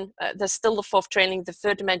dimension. There's still the 4th trailing. The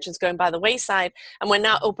 3rd dimension is going by the wayside. And we're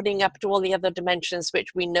now opening up to all the other dimensions,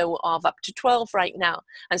 which we know of up to 12 right now.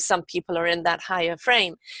 And some people are in that higher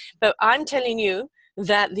frame. But I'm telling you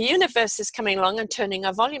that the universe is coming along and turning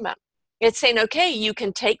our volume up. It's saying, okay, you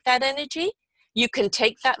can take that energy. You can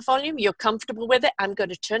take that volume, you're comfortable with it. I'm going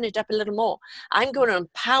to turn it up a little more. I'm going to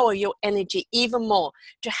empower your energy even more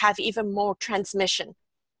to have even more transmission,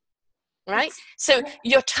 right? So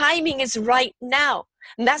your timing is right now.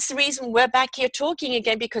 And that's the reason we're back here talking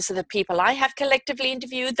again, because of the people I have collectively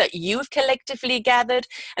interviewed, that you've collectively gathered,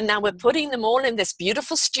 and now we're putting them all in this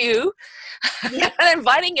beautiful stew and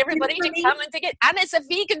inviting everybody to come and take it. And it's a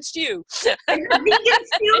vegan stew. And a vegan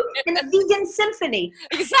stew and a vegan symphony.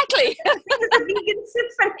 Exactly. It's a vegan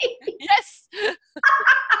symphony. Yes.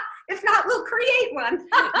 If not, we'll create one.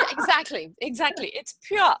 Exactly. It's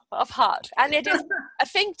pure of heart. And it is, I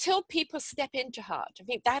think, till people step into heart. I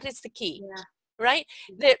think that is the key. Yeah. Right?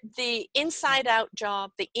 The inside out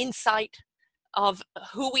job, the insight of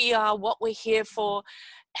who we are, what we're here for,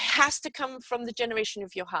 has to come from the generation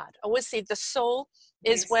of your heart. I always say the soul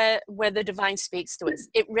is where the divine speaks to us.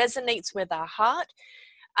 It resonates with our heart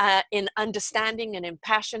in understanding and in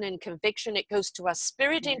passion and conviction. It goes to our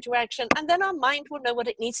spirit into action, and then our mind will know what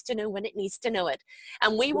it needs to know when it needs to know it.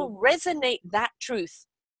 And we will resonate that truth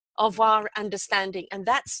of our understanding. And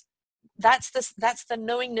that's the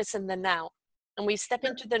knowingness in the now. And we step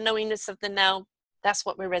into the knowingness of the now. That's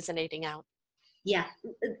what we're resonating out. Yeah,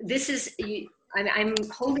 this is, I'm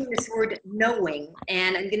holding this word knowing,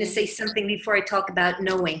 and I'm going to say something before I talk about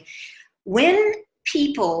knowing. When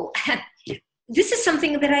people, this is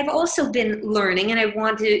something that I've also been learning, and I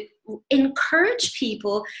want to encourage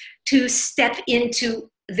people to step into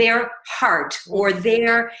their heart or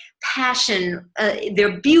their passion,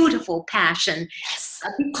 their beautiful passion,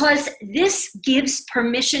 because this gives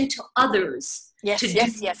permission to others to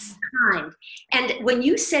do kind. And when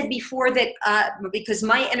you said before that, because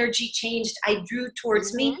my energy changed, I drew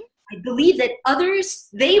towards me, I believe that others,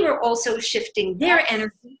 they were also shifting their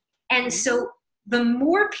energy. And so the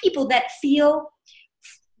more people that feel,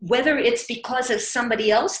 whether it's because of somebody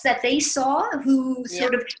else that they saw who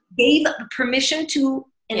sort of gave permission to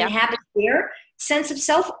inhabit their sense of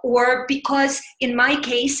self, or because in my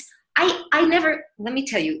case, I never, let me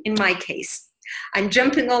tell you, in my case, I'm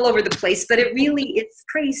jumping all over the place, but it's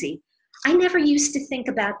crazy. I never used to think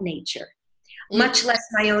about nature, much less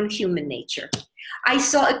my own human nature. I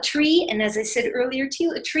saw a tree, and as I said earlier to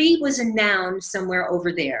you, a tree was a noun somewhere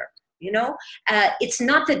over there. You know, it's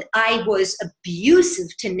not that I was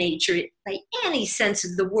abusive to nature by any sense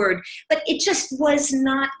of the word, but it just was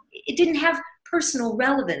not, it didn't have personal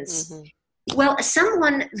relevance. Well,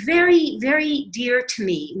 someone very, very dear to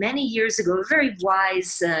me many years ago, a very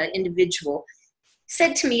wise individual,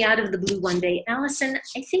 said to me out of the blue one day, Allison,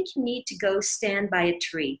 I think you need to go stand by a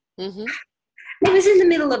tree. I was in the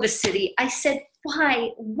middle of a city. I said,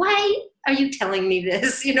 why are you telling me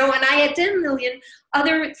this? You know, and I had 10 million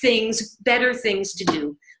other things, better things to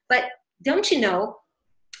do. But don't you know,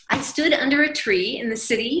 I stood under a tree in the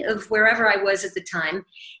city of wherever I was at the time,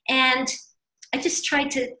 and I just tried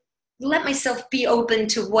to let myself be open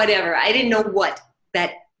to whatever. I didn't know what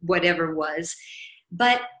that whatever was,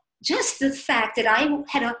 but just the fact that I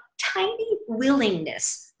had a tiny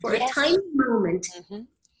willingness for a tiny moment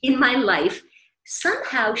in my life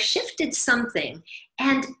somehow shifted something,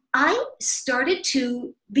 and I started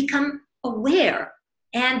to become aware,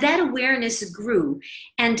 and that awareness grew,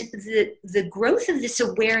 and the growth of this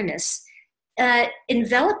awareness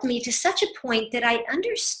enveloped me to such a point that I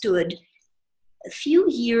understood a few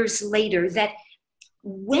years later that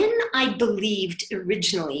when I believed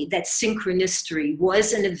originally that synchronicity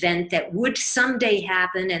was an event that would someday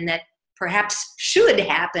happen and that perhaps should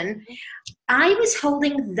happen, I was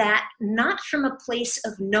holding that not from a place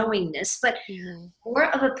of knowingness, but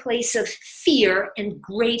more of a place of fear and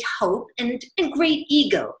great hope and great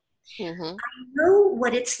ego. I know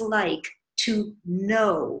what it's like to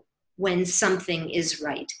know when something is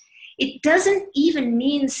right. It doesn't even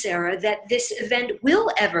mean, Sarah, that this event will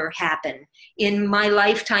ever happen in my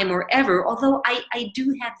lifetime or ever, although I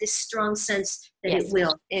do have this strong sense that Yes, it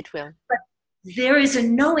will. It will. But there is a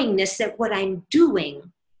knowingness that what I'm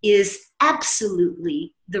doing is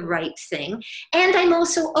absolutely the right thing. And I'm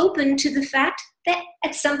also open to the fact that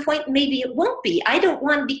at some point maybe it won't be. I don't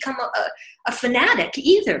want to become a fanatic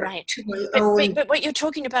either. Right. To my own. But what you're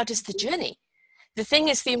talking about is the journey. The thing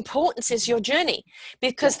is, the importance is your journey,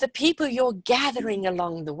 because the people you're gathering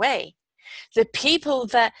along the way, the people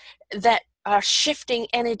that are shifting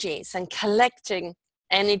energies and collecting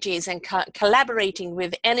energies and collaborating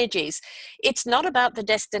with energies, it's not about the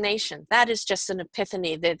destination. That is just an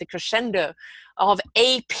epiphany, the crescendo of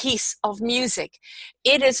a piece of music.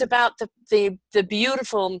 It is about the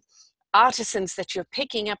beautiful artisans that you're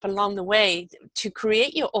picking up along the way to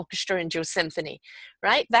create your orchestra and your symphony,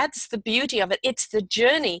 right? That's the beauty of it. It's the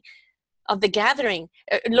journey of the gathering.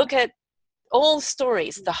 Look at all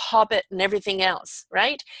stories, The Hobbit and everything else,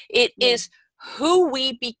 right? It is who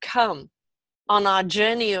we become on our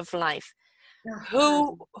journey of life,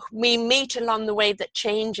 who we meet along the way that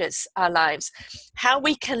changes our lives, how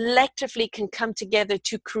we collectively can come together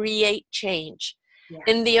to create change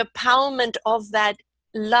in the empowerment of that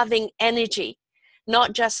loving energy,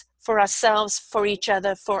 not just for ourselves, for each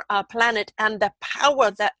other, for our planet, and the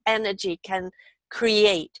power that energy can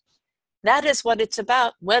create. That is what it's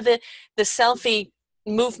about. Whether the selfie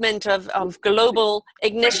movement of global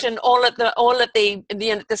ignition all at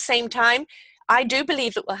the same time, I do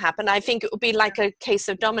believe it will happen. I think it will be like a case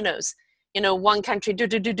of dominoes. You know, one country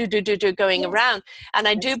going around, and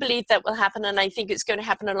I do believe that will happen, and I think it's going to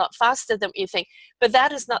happen a lot faster than you think. But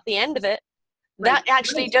that is not the end of it. That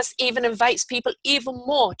actually just even invites people even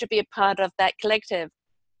more to be a part of that collective.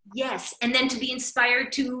 Yes, and then to be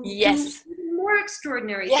inspired to do more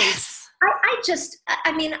extraordinary things. I just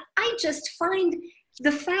find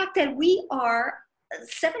the fact that we are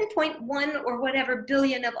 7.1 or whatever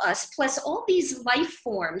billion of us, plus all these life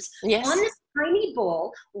forms on this tiny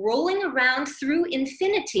ball rolling around through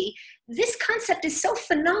infinity. This concept is so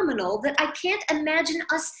phenomenal that I can't imagine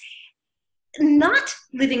us not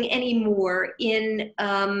living anymore in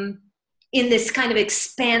this kind of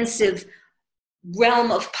expansive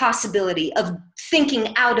realm of possibility, of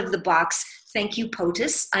thinking out of the box. Thank you,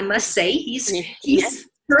 POTUS. I must say, he's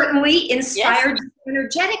certainly inspired,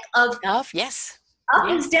 energetic of up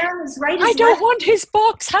is down, is right is I don't want his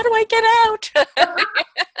box. How do I get out?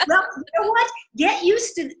 Well, you know what? Get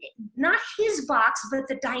used to not his box, but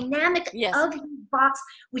the dynamic of his box,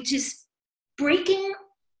 which is breaking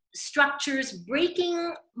structures,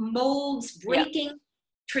 breaking molds, breaking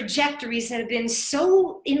trajectories that have been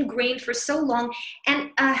so ingrained for so long.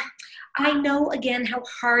 And I know again how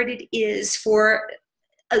hard it is for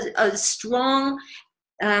a strong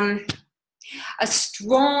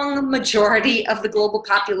majority of the global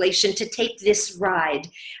population to take this ride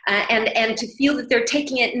and to feel that they're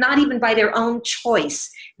taking it not even by their own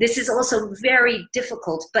choice. This is also very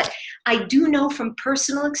difficult, but I do know from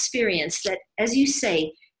personal experience that, as you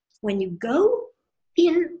say, when you go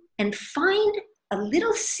in and find a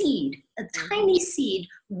little seed, a tiny seed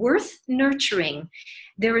worth nurturing,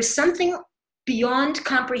 there is something beyond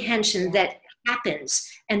comprehension that happens,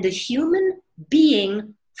 and the human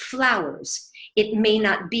being flowers. It may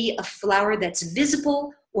not be a flower that's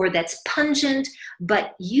visible or that's pungent,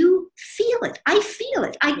 but you feel it. I feel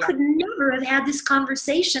it. I could never have had this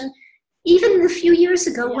conversation even a few years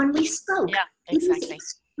ago when we spoke. Yeah, exactly.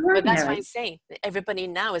 But that's why I say everybody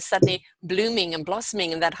now is suddenly blooming and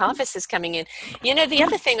blossoming, and that harvest is coming in. You know, the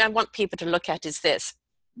other thing I want people to look at is this.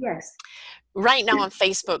 Yes. Right now on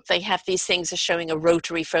Facebook, they have these things showing a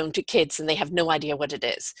rotary phone to kids, and they have no ididea what it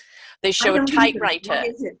is. They show a typewriter. What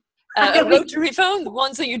is it? A rotary phone, the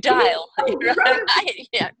ones that you dial. Right?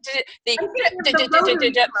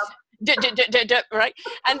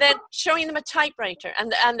 And then showing them a typewriter,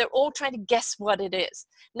 and they're all trying to guess what it is.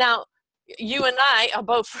 Now, you and I are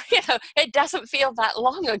both, it doesn't feel that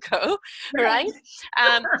long ago, right?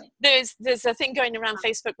 There's a thing going around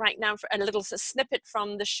Facebook right now for a little snippet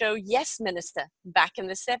from the show Yes Minister back in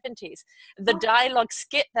the 70s. The dialogue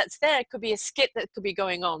skit that's there could be a skit that could be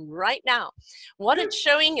going on right now. What it's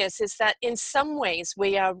showing us is that in some ways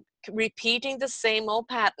we are repeating the same old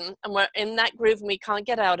pattern, and we're in that groove and we can't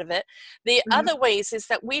get out of it. The other ways is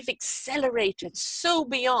that we've accelerated so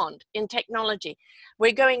beyond in technology.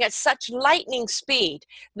 We're going at such lightning speed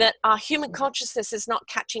that our human consciousness is not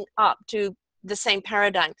catching up to the same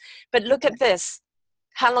paradigm. But look at this.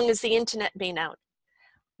 How long has the internet been out?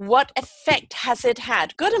 What effect has it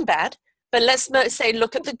had? Good and bad. But let's say,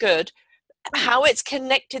 look at the good, how it's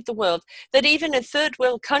connected the world, that even in third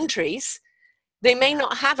world countries, they may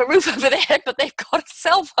not have a roof over their head, but they've got a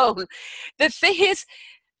cell phone. The thing is,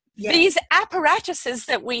 these apparatuses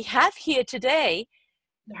that we have here today,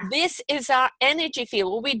 this is our energy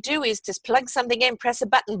field. What we do is just plug something in, press a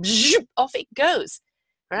button, off it goes,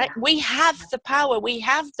 right? We have the power. We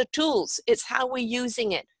have the tools. It's how we're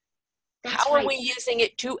using it. How are we using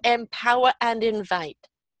it to empower and invite?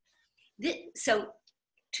 So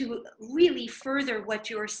to really further what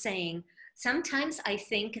you're saying, sometimes I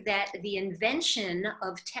think that the invention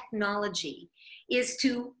of technology is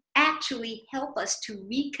to actually help us to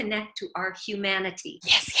reconnect to our humanity.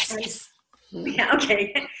 Yes. Yeah,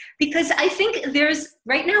 okay. Because I think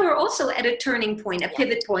right now we're also at a turning point, a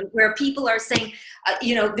pivot point, where people are saying,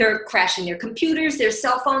 they're crashing their computers, their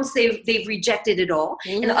cell phones, they've rejected it all.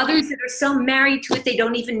 And others that are so married to it, they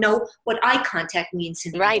don't even know what eye contact means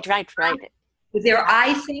anymore. Right. With their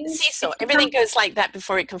eye things. So everything goes like that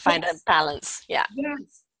before it can find a balance. Yeah.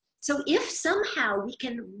 Yes. So if somehow we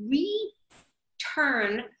can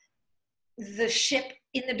return the ship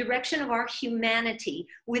in the direction of our humanity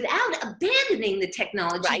without abandoning the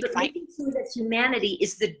technology, but making sure that humanity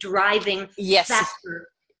is the driving factor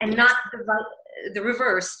and not the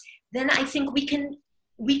reverse, then I think we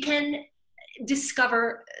can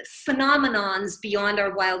discover phenomenons beyond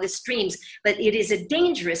our wildest dreams. But it is a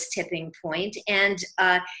dangerous tipping point, and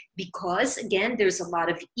because again there's a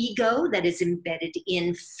lot of ego that is embedded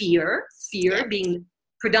in fear being the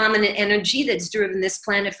predominant energy that's driven this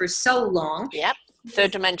planet for so long.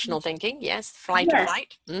 Third dimensional thinking, flight or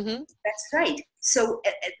flight. That's right. So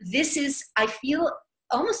this is, I feel,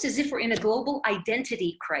 almost as if we're in a global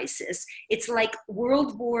identity crisis. It's like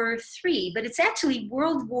World War III, but it's actually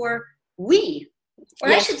World War we. Or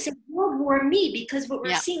I should say World War me, because what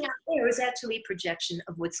we're seeing out there is actually a projection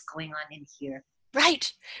of what's going on in here.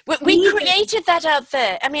 Right. We created that out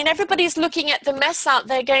there. I mean, everybody's looking at the mess out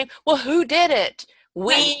there going, well, who did it?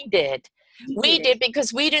 We did. We did,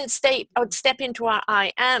 because we didn't step into our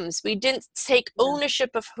I ams. We didn't take ownership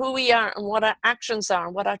of who we are and what our actions are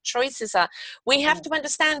and what our choices are. We have to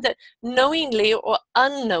understand that knowingly or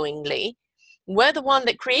unknowingly, we're the one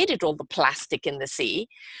that created all the plastic in the sea.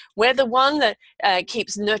 We're the one that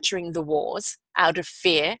keeps nurturing the wars out of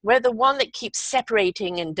fear. We're the one that keeps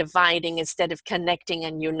separating and dividing instead of connecting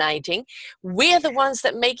and uniting. We're the ones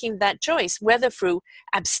that making that choice, whether through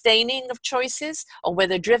abstaining of choices, or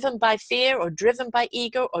whether driven by fear or driven by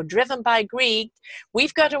ego or driven by greed.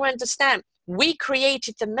 We've got to understand we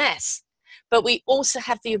created the mess, but we also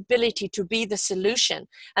have the ability to be the solution.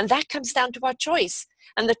 And that comes down to our choice.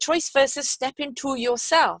 And the choice first is step into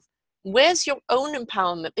yourself. Where's your own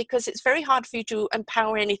empowerment? Because it's very hard for you to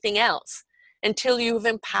empower anything else until you've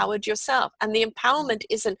empowered yourself. And the empowerment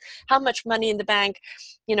isn't how much money in the bank,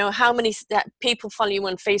 how many people follow you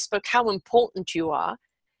on Facebook, how important you are.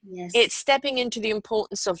 It's stepping into the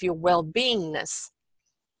importance of your well-beingness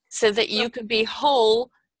so that you can be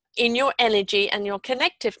whole in your energy and your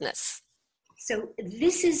connectiveness. So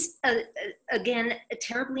this is, again,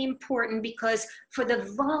 terribly important, because for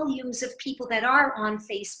the volumes of people that are on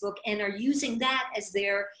Facebook and are using that as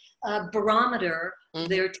their barometer,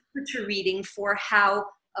 their temperature reading for how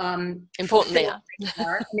important they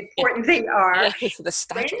are. Important they are. The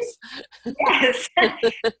status.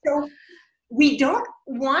 So we don't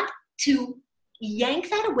want to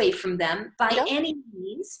yank that away from them by any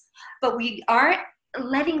means, but we are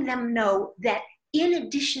letting them know that in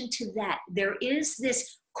addition to that, there is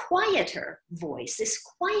this quieter voice, this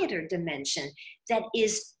quieter dimension that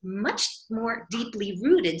is much more deeply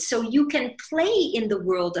rooted. So you can play in the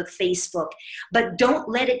world of Facebook, but don't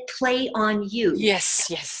let it play on you.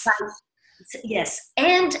 Yes.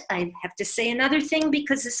 And I have to say another thing,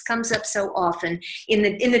 because this comes up so often in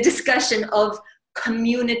the discussion of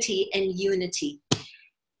community and unity.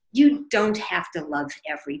 You don't have to love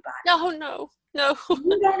everybody. No.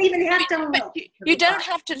 You don't even have to love them. You don't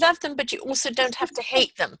have to love them, but you also don't have to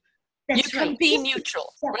hate them. You can be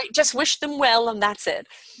neutral, right? Just wish them well, and that's it.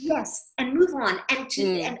 Yes, and move on.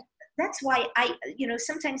 And that's why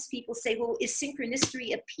sometimes people say, well, is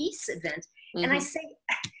synchronicity a peace event? And I say,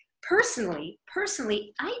 personally,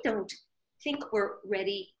 I don't think we're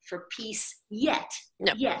ready for peace yet.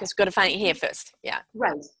 No, it's got to find it here first. Yeah.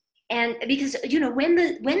 Right. And because, you know, when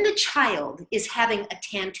the child is having a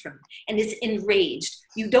tantrum and is enraged,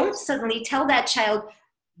 you don't suddenly tell that child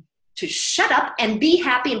to shut up and be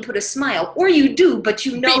happy and put a smile, or you do, but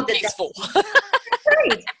you know be that peaceful. that's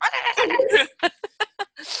right.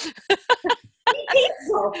 Be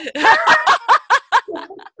peaceful.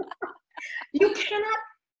 You cannot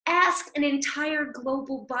ask an entire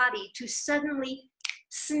global body to suddenly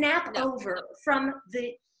snap over from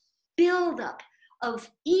the buildup of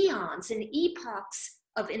eons and epochs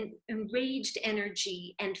of enraged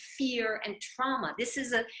energy and fear and trauma. This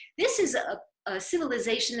is a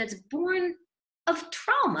civilization that's born of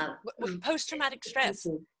trauma, with post-traumatic stress.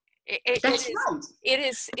 That's right.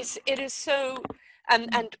 It is so,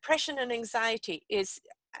 and depression and anxiety is,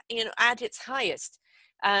 you know, at its highest,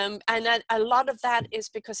 and a lot of that is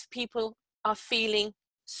because people are feeling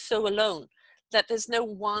so alone that there's no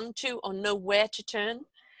one to or nowhere to turn,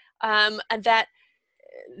 and that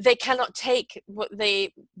they cannot take what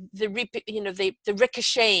the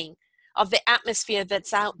ricocheting of the atmosphere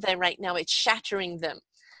that's out there right now. It's shattering them,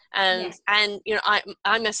 and you know,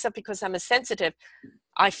 I myself, because I'm a sensitive,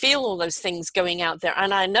 I feel all those things going out there,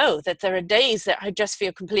 and I know that there are days that I just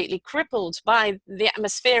feel completely crippled by the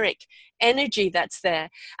atmospheric energy that's there,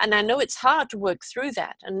 and I know it's hard to work through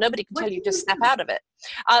that, and nobody can tell you to snap out of it.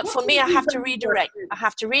 For me, I have to redirect. I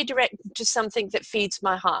have to redirect to something that feeds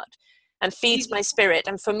my heart and feeds my spirit,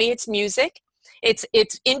 and for me, it's music. It's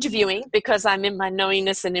interviewing, because I'm in my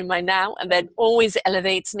knowingness and in my now, and that always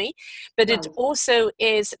elevates me. But it also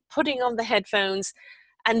is putting on the headphones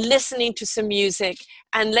and listening to some music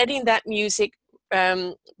and letting that music,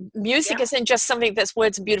 isn't just something that's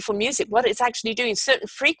words and beautiful music. What it's actually doing, certain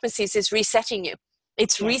frequencies, is resetting you.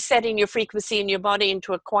 It's resetting your frequency in your body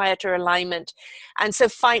into a quieter alignment. And so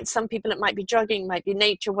some people, it might be jogging, might be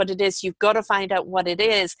nature, what it is. You've got to find out what it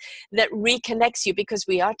is that reconnects you, because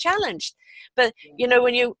we are challenged. But, you know,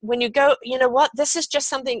 when you go, you know what, this is just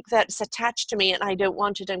something that's attached to me and I don't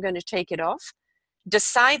want it, I'm going to take it off.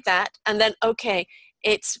 Decide that, and then, okay,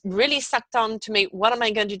 it's really sucked on to me. What am I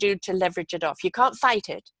going to do to leverage it off? You can't fight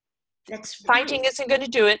it. Fighting isn't going to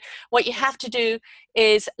do it. What you have to do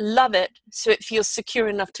is love it so it feels secure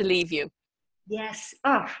enough to leave you. Yes.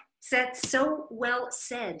 Oh, that's so well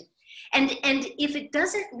said. And if it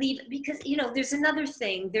doesn't leave, because, you know, there's another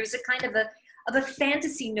thing. There's a kind of a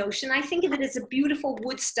fantasy notion. I think of it as a beautiful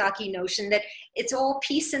Woodstocky notion that it's all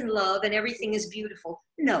peace and love and everything is beautiful.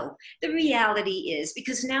 No, the reality is,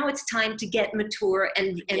 because now it's time to get mature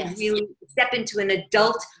and really step into an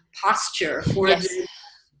adult posture for the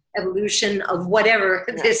evolution of whatever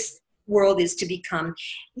this world is to become.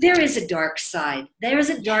 There is a dark side. There is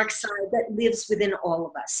a dark side that lives within all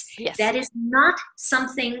of us. Yes. That is not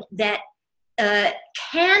something that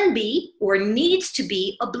can be or needs to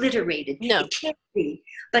be obliterated. No. It can't be.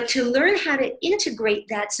 But to learn how to integrate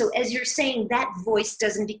that, so as you're saying, that voice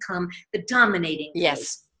doesn't become the dominating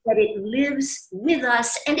voice. That it lives with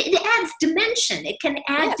us, and it adds dimension. It can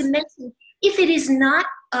add dimension. If it is not...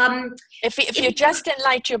 if you're just in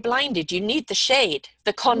light, you're blinded. You need the shade,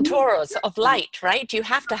 the contours of light, right? You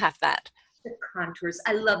have to have that. The contours.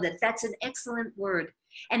 I love that. That's an excellent word.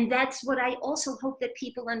 And that's what I also hope that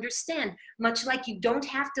people understand. Much like you don't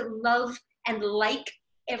have to love and like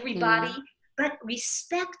everybody, but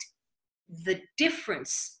respect the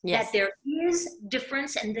difference. That there is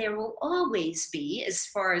difference, and there will always be, as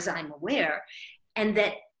far as I'm aware, and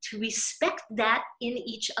that to respect that in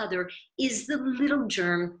each other is the little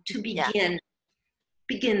germ to begin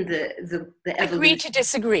the evolution. Agree to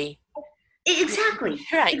disagree. Exactly.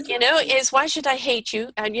 Right. Exactly. You know, is why should I hate you?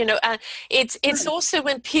 And, you know, it's also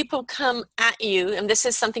when people come at you, and this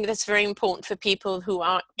is something that's very important for people who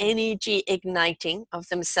are energy igniting of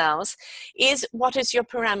themselves, is what is your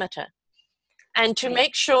parameter? And to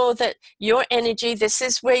make sure that your energy, this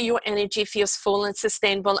is where your energy feels full and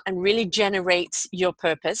sustainable and really generates your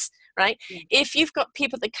purpose, right? If you've got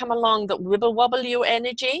people that come along that wibble wobble your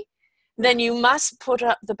energy, then you must put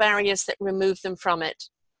up the barriers that remove them from it.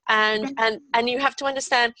 And you have to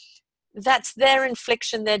understand that's their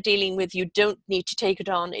infliction they're dealing with. You don't need to take it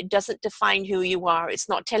on. It doesn't define who you are. It's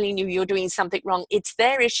not telling you you're doing something wrong. It's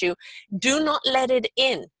their issue. Do not let it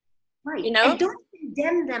in. Right. You know? And don't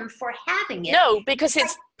condemn them for having it. No, because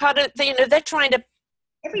it's part of the, you know, they're trying to.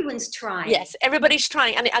 Everyone's trying. Yes, everybody's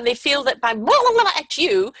trying. And they feel that by blah, blah, blah at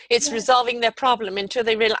you, it's resolving their problem until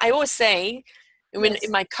they realize. I always say, in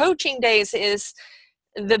my coaching days, is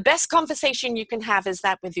the best conversation you can have is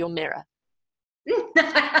that with your mirror.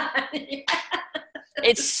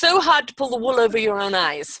 It's so hard to pull the wool over your own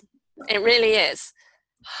eyes. It really is.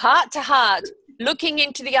 Heart to heart, looking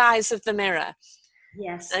into the eyes of the mirror.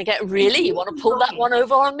 Yes. And I get, really? You want to pull that one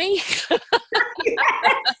over on me?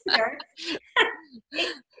 Yes, sir.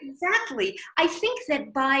 Exactly. I think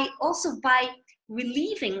that by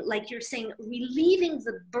relieving, like you're saying, relieving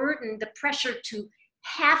the burden, the pressure to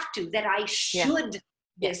have to, that I should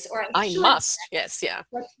this, or I should. Must. Yes, yeah.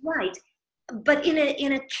 That's right. But in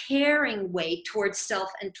a caring way towards self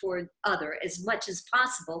and toward other, as much as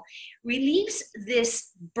possible, relieves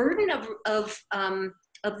this burden of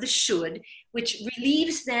the should, which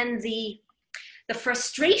relieves then the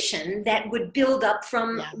frustration that would build up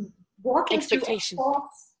from walking through a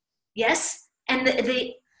false, and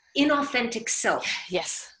the inauthentic self.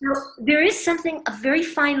 Yes. Now, there is a very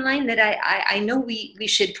fine line that I know we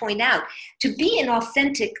should point out. To be an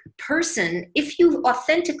authentic person, if you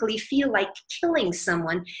authentically feel like killing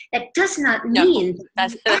someone, that does not mean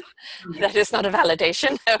that is not a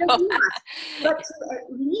validation. No. But to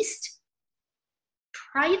at least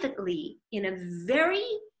privately, in a very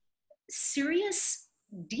serious,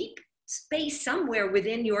 deep space somewhere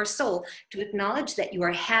within your soul, to acknowledge that you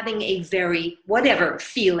are having a very whatever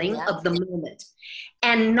feeling of the moment,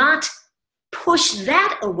 and not push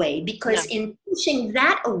that away, because in pushing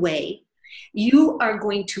that away, you are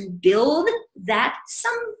going to build that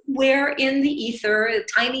somewhere in the ether. A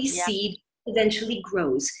tiny seed eventually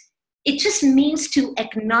grows. It just means to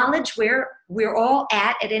acknowledge where we're all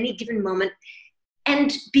at any given moment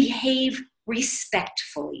and behave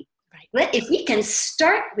respectfully. Right. If we can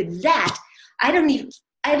start with that, I don't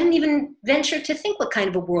even venture to think what kind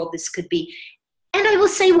of a world this could be. And I will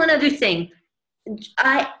say one other thing.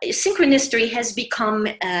 Synchronicity has become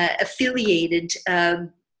affiliated,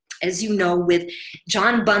 as you know, with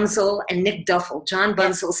John Bunzel and Nick Duffel. John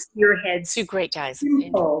Bunzel spearheads. Two great guys.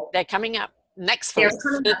 They're coming up next. They're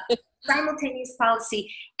coming up. Simultaneous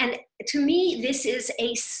policy. And to me, this is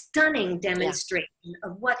a stunning demonstration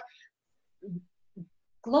of what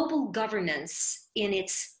global governance in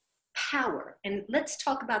its power. And let's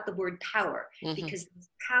talk about the word power, because there's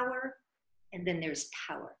power and then there's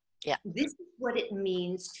power. Yeah. This is what it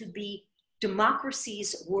means to be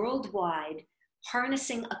democracies worldwide,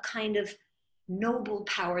 harnessing a kind of noble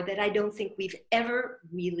power that I don't think we've ever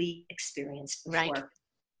really experienced before. Right.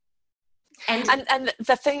 And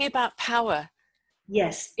the thing about power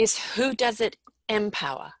is, who does it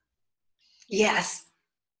empower? Yes.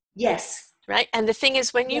 Right. And the thing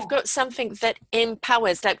is, when you've got something that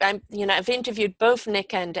empowers, like I've interviewed both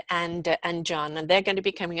Nick and John, and they're going to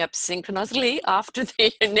be coming up synchronously after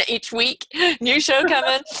each week, new show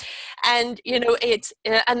coming, and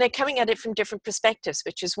and they're coming at it from different perspectives,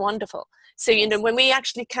 which is wonderful. So when we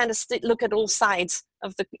actually kind of look at all sides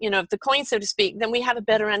of the of the coin, so to speak, then we have a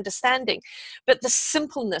better understanding. But the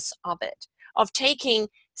simpleness of it, of taking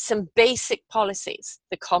some basic policies,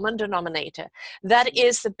 the common denominator, that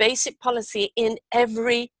is the basic policy in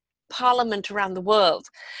every parliament around the world,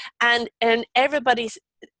 and everybody's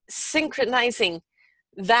synchronizing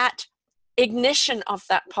that ignition of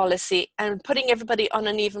that policy and putting everybody on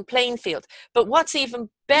an even playing field. But what's even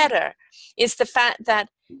better is the fact that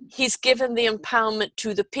he's given the empowerment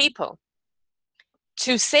to the people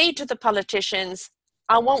to say to the politicians,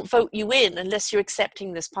 I won't vote you in unless you're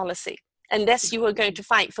accepting this policy, unless you are going to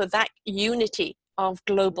fight for that unity of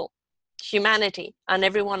global humanity and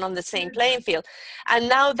everyone on the same playing field. And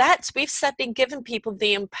now we've suddenly given people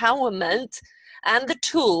the empowerment and the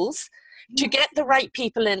tools to get the right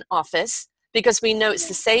people in office, because we know it's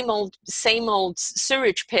the same old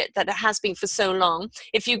sewage pit that it has been for so long.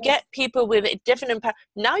 If you get people with a different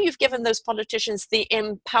now you've given those politicians the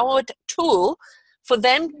empowered tool for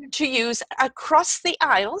them to use across the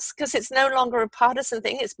aisles, because it's no longer a partisan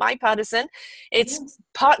thing, it's bipartisan, it's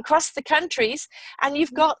across the countries, and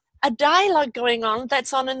you've got a dialogue going on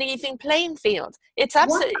that's on an even playing field. It's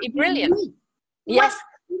absolutely brilliant. Yes.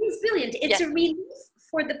 It is brilliant. It's a relief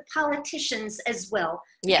for the politicians as well.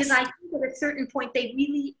 Because I think at a certain point they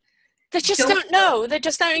just don't know. They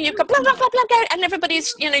just don't. You go blah blah blah blah blah, and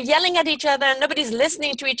everybody's yelling at each other, and nobody's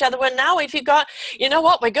listening to each other. Well, now if you got,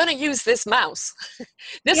 what, we're going to use this mouse.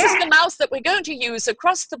 This is the mouse that we're going to use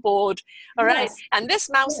across the board. All right, and this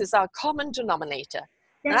mouse is our common denominator.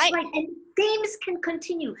 That's right. And games can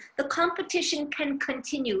continue. The competition can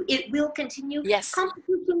continue. It will continue. Yes.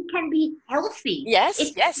 Competition can be healthy. Yes.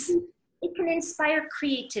 It can inspire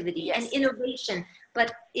creativity and innovation,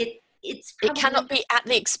 but it cannot be at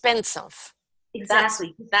the expense of.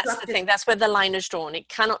 Exactly. That's the thing. That's where the line is drawn. It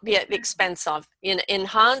cannot be at the expense of.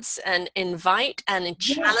 Enhance and invite and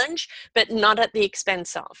challenge, but not at the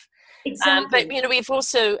expense of. Exactly. But, you know,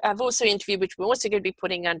 I've also interviewed, which we're also going to be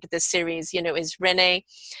putting under this series, you know, is Renee,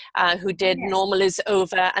 who did Yes. Normal is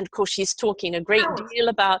Over. And of course, she's talking a great Powerful. deal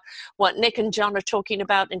about what Nick and John are talking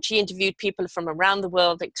about. And she interviewed people from around the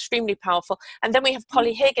world, extremely powerful. And then we have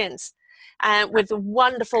Polly Higgins. With the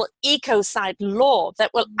wonderful ecocide law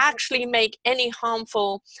that will actually make any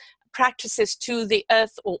harmful practices to the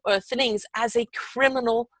earth or earthlings as a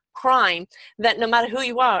criminal crime, that no matter who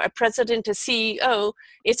you are, a president, a CEO,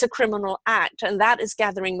 it's a criminal act, and that is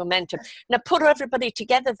gathering momentum. Now put everybody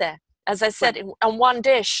together there, as I said, on one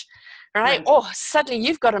dish, right? Oh, suddenly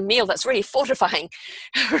you've got a meal that's really fortifying,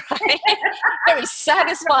 right? Very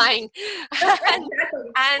satisfying.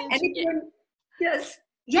 and yes.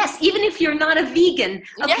 Yes, even if you're not a vegan,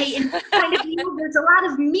 okay, yes. in this kind of meal, there's a lot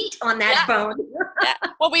of meat on that bone. Yeah.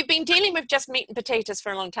 Well, we've been dealing with just meat and potatoes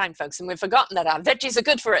for a long time, folks, and we've forgotten that our veggies are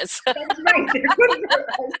good for us. That's right, they're good for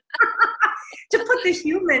us. To put the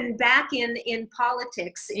human back in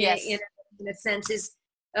politics, in a sense, is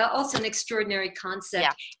also an extraordinary concept.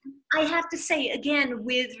 Yeah. I have to say, again,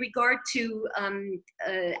 with regard to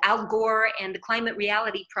Al Gore and the Climate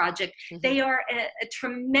Reality Project, they are a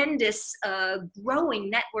tremendous growing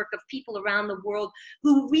network of people around the world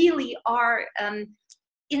who really are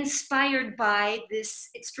inspired by this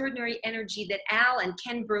extraordinary energy that Al and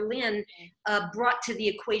Ken Berlin brought to the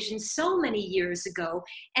equation so many years ago.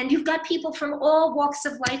 And you've got people from all walks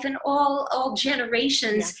of life and all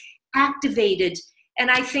generations activated. And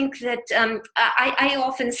I think that I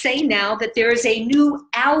often say now that there is a new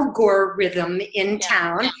algorithm in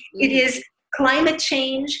town. It is climate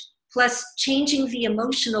change plus changing the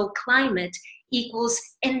emotional climate equals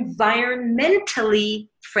environmentally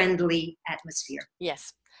friendly atmosphere.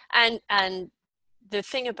 Yes. And the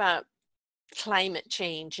thing about climate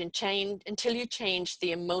change, until you change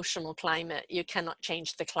the emotional climate, you cannot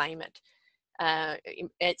change the climate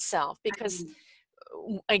itself, because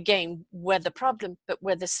again, we're the problem, but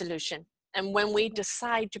we're the solution. And when we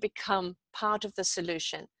decide to become part of the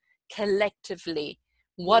solution collectively,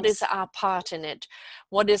 what is our part in it?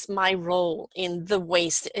 What is my role in the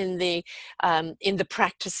waste, in the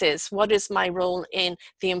practices? What is my role in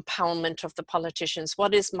the empowerment of the politicians?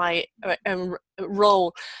 What is my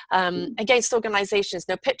role against organizations?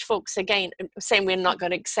 No, pitchforks again saying we're not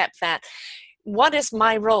going to accept that. What is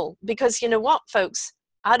my role? Because you know what, folks,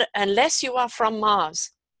 unless you are from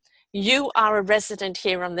Mars, you are a resident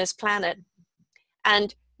here on this planet,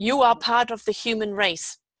 and you are part of the human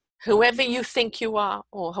race. Whoever you think you are,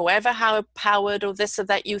 or however how powered or this or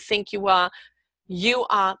that you think you are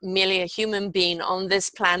merely a human being on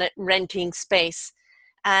this planet renting space,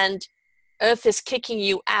 and Earth is kicking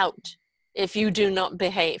you out if you do not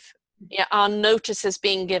behave. Yeah, our notice is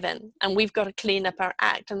being given, and we've got to clean up our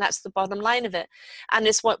act, and that's the bottom line of it. And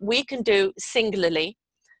it's what we can do singularly,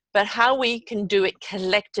 but how we can do it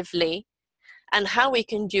collectively, and how we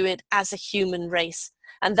can do it as a human race.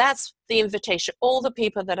 And that's the invitation. All the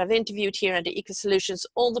people that I've interviewed here under Eco Solutions,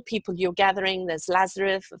 all the people you're gathering, there's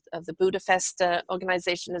Lazarus of the Budapest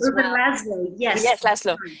organization as well. Laszlo, yes. Yes,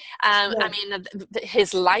 Laszlo. I mean,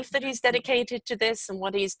 his life that he's dedicated to this and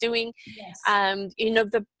what he's doing. Yes. You know,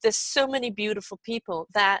 there's so many beautiful people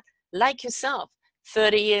that, like yourself,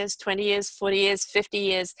 30 years, 20 years, 40 years, 50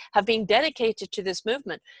 years, have been dedicated to this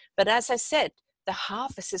movement. But as I said, the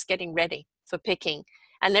harvest is getting ready for picking.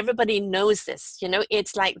 And everybody knows this, you know,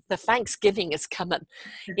 it's like the Thanksgiving is coming,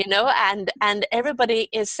 you know, and everybody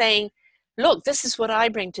is saying, look, this is what I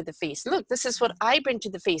bring to the feast. Look, this is what I bring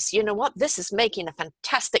to the feast. You know what? This is making a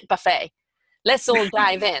fantastic buffet. Let's all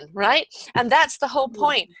dive in, right? And that's the whole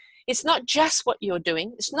point. It's not just what you're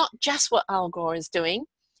doing. It's not just what Al Gore is doing.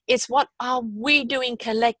 It's what are we doing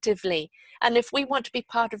collectively? And if we want to be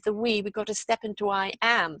part of the we, we've got to step into I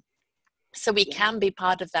am, so we can be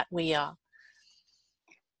part of that we are.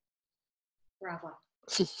 Bravo.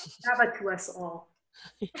 Bravo to us all.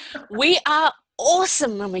 We are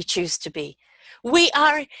awesome when we choose to be. We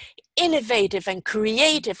are innovative and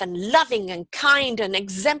creative and loving and kind and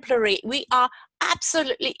exemplary. We are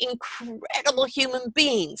absolutely incredible human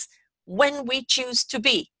beings when we choose to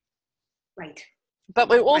be. Right. But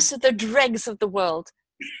we're also the dregs of the world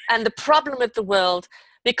and the problem of the world,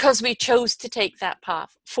 because we chose to take that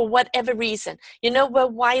path for whatever reason. You know, we're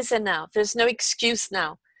wiser now. There's no excuse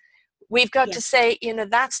now. We've got to say, you know,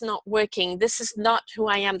 that's not working. This is not who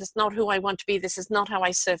I am. This is not who I want to be. This is not how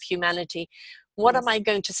I serve humanity. What am I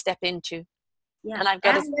going to step into? Yeah. And I've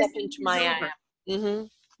got to step into my I am. Mm-hmm.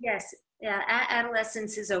 Yes. Yeah.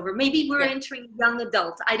 Adolescence is over. Maybe we're entering young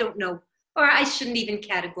adult. I don't know. Or I shouldn't even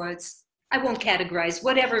categorize. I won't categorize.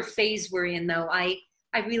 Whatever phase we're in, though, I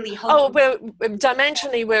I really hope. Oh, we're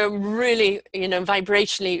dimensionally, we're really, you know,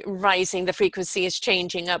 vibrationally rising. The frequency is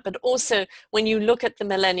changing up. But also, when you look at the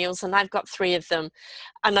millennials, and I've got 3 of them,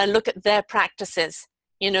 and I look at their practices,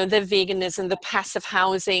 you know, their veganism, the passive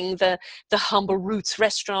housing, the humble roots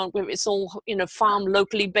restaurant where it's all, you know, farm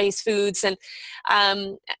locally based foods, and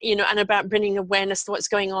you know, and about bringing awareness to what's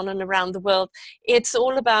going on and around the world. It's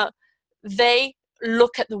all about, they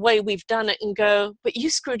look at the way we've done it and go, but you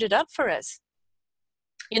screwed it up for us.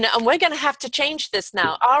 You know, and we're going to have to change this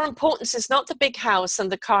now. Our importance is not the big house and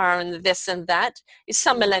the car and the this and that.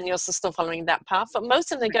 Some millennials are still following that path, but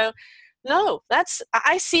most of them, they go, no,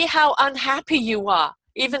 I see how unhappy you are,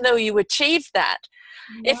 even though you achieved that.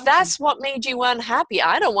 If that's what made you unhappy,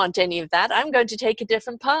 I don't want any of that. I'm going to take a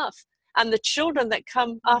different path. And the children that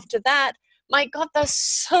come after that, my God, they're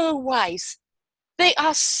so wise. They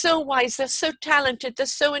are so wise. They're so talented. They're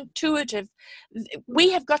so intuitive.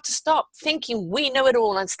 We have got to stop thinking we know it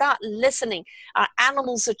all and start listening. Our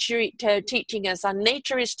animals are teaching us. Our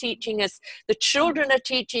nature is teaching us. The children are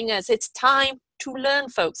teaching us. It's time to learn,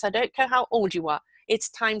 folks. I don't care how old you are.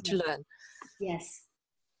 It's time to learn. Yes.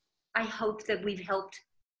 I hope that we've helped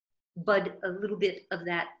bud a little bit of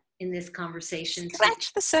that in this conversation.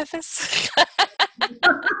 Scratch the surface.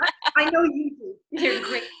 I know you do. You're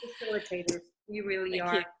great facilitators. You really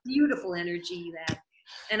Thank are. you. Beautiful energy you have.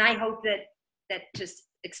 And I hope that just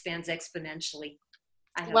expands exponentially.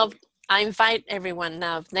 Well, I invite everyone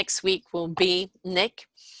now. Next week will be Nick.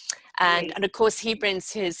 And of course, he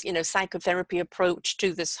brings his, you know, psychotherapy approach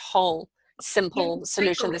to this whole simple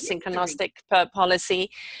solution, the synchronistic policy.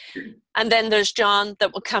 And then there's John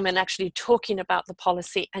that will come in actually talking about the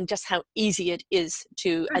policy and just how easy it is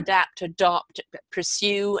to adapt, adopt,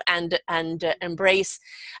 pursue, and embrace.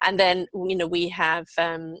 And then, you know, we have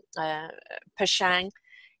Pashang,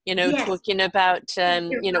 you know, talking about,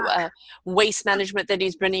 you know, waste management that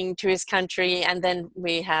he's bringing to his country. And then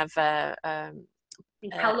we have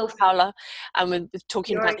Paula, and we're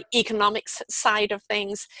talking about the economics side of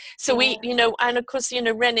things. So we, you know, and of course, you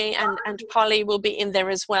know, Renee and Polly will be in there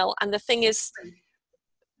as well. And the thing is,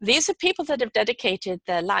 these are people that have dedicated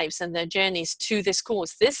their lives and their journeys to this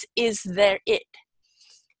cause. This is their it,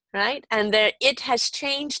 right? And their it has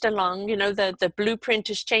changed along, you know, the blueprint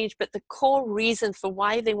has changed, but the core reason for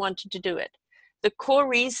why they wanted to do it, the core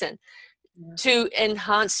reason to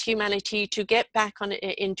enhance humanity, to get back on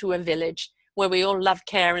into a village where we all love,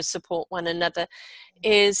 care, and support one another,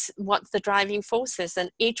 is what the driving force is.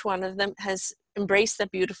 And each one of them has embraced their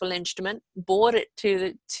beautiful instrument, brought it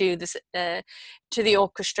to the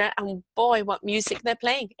orchestra, and boy, what music they're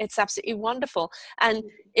playing. It's absolutely wonderful. And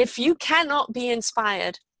if you cannot be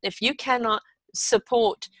inspired, if you cannot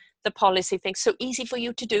support the policy thing, so easy for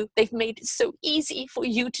you to do. They've made it so easy for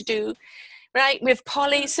you to do. Right, with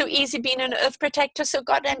Polly, so easy being an earth protector, so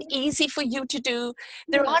goddamn easy for you to do.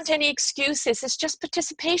 There aren't any excuses. It's just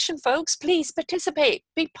participation, folks. Please participate.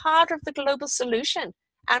 Be part of the global solution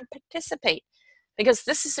and participate. Because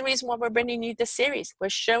this is the reason why we're bringing you this series. We're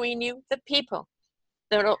showing you the people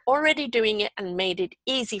that are already doing it and made it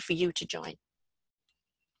easy for you to join.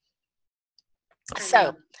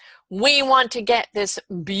 So we want to get this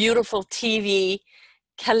beautiful TV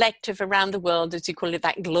collective around the world, as you call it,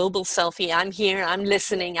 that global selfie. I'm here, I'm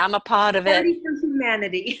listening, I'm a part of it. Party for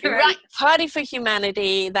humanity. Right, party for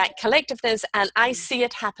humanity, that collectiveness, and I see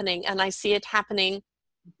it happening, and I see it happening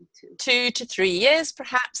 2 to 3 years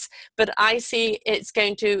perhaps, but I see it's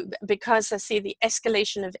going to, because I see the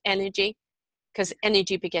escalation of energy, because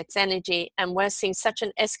energy begets energy, and we're seeing such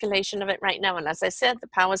an escalation of it right now. And as I said, the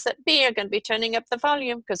powers that be are going to be turning up the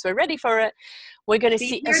volume because we're ready for it. We're going to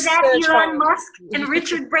see a surge Elon Musk and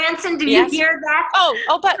Richard Branson, do you hear that?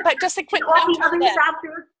 But just a quick all the others out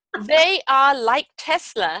there. They are like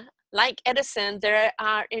Tesla, like Edison. There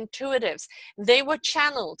are intuitives. They were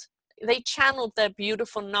channeled. They channeled their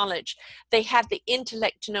beautiful knowledge. They had the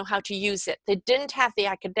intellect to know how to use it. They didn't have the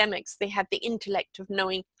academics. They had the intellect of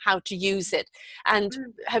knowing how to use it, and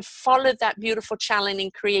have followed that beautiful channeling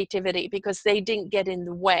creativity because they didn't get in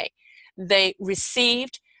the way. They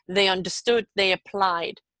received, they understood, they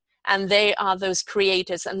applied, and they are those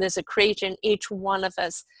creators. And there's a creator in each one of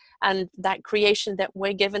us. And that creation that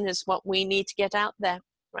we're given is what we need to get out there,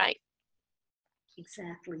 right?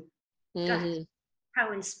 Exactly. God,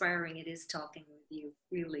 how inspiring it is talking with you,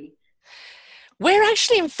 really. We're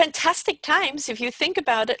actually in fantastic times. If you think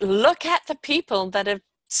about it, look at the people that have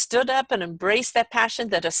stood up and embraced their passion,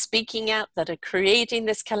 that are speaking out, that are creating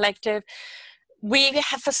this collective. We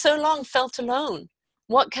have for so long felt alone.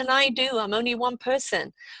 What can I do? I'm only one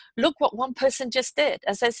person. Look what one person just did.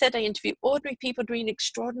 As I said, I interview ordinary people doing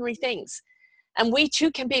extraordinary things. And we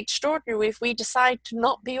too can be extraordinary if we decide to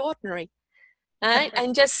not be ordinary. Right?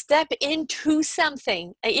 And just step into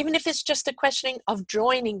something, even if it's just a questioning of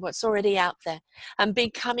joining what's already out there and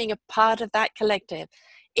becoming a part of that collective.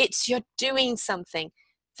 It's you're doing something.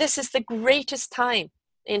 This is the greatest time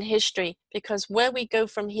in history, because where we go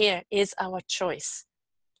from here is our choice.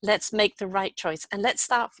 Let's make the right choice, and let's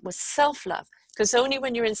start with self-love, because only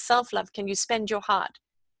when you're in self-love can you spend your heart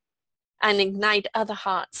and ignite other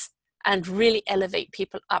hearts and really elevate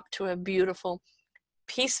people up to a beautiful,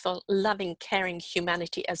 peaceful, loving, caring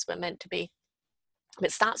humanity as we're meant to be.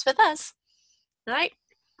 It starts with us, right?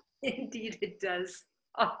 Indeed it does.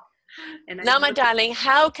 Oh, and now, my darling,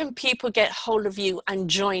 how can people get hold of you and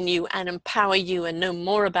join you and empower you and know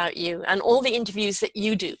more about you and all the interviews that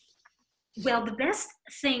you do? Well, the best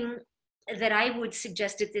thing that I would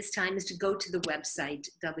suggest at this time is to go to the website,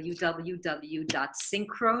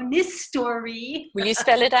 www.synchronistory.com. Will you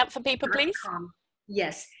spell it out for people, please?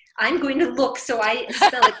 Yes, I'm going to look so I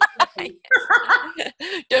spell it correctly.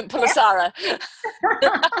 Don't pull a Sarah.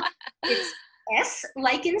 It's S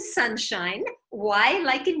like in sunshine, Y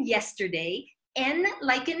like in yesterday, N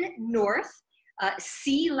like in north,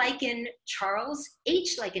 C like in Charles,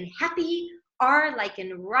 H like in happy, R like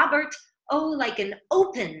in Robert, O like in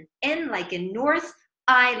open, N like in north,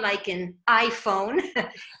 I like in iPhone,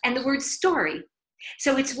 and the word story.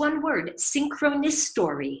 So it's one word,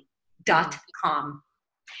 synchronistory.com.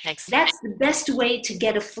 Excellent. That's the best way to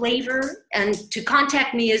get a flavor and to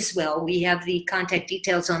contact me as well. We have the contact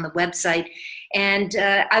details on the website. And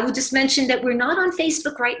I will just mention that we're not on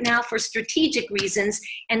Facebook right now for strategic reasons.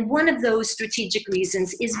 And one of those strategic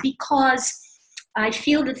reasons is because I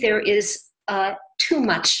feel that there is too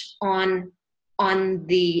much on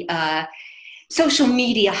the social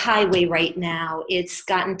media highway right now. It's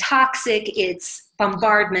gotten toxic, it's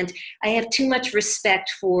bombardment. I have too much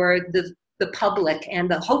respect for the public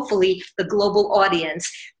and hopefully the global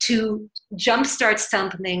audience to jumpstart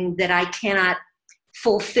something that I cannot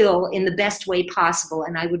fulfill in the best way possible.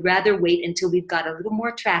 And I would rather wait until we've got a little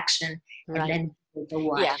more traction, right, and then the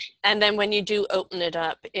what. Yeah, and then when you do open it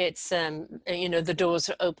up, it's you know, the doors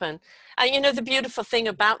are open. And you know, the beautiful thing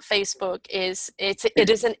about Facebook is it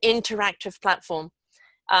is an interactive platform.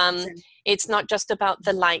 It's not just about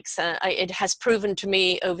the likes. It has proven to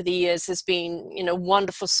me over the years has been, you know,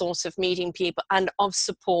 wonderful source of meeting people and of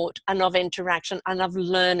support and of interaction and of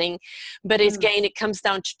learning. But again, it comes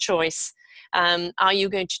down to choice. Are you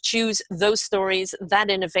going to choose those stories, that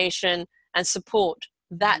innovation, and support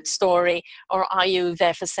that story, or are you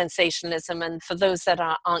there for sensationalism and for those that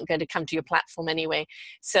aren't going to come to your platform anyway?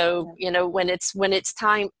 So, you know, when it's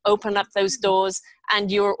time, open up those doors. And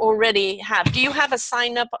you already have, do you have a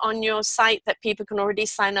sign up on your site that people can already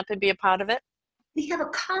sign up and be a part of it? We have a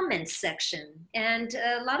comment section, and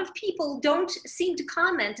a lot of people don't seem to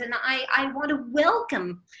comment, and I want to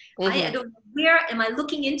welcome. I don't know, where am I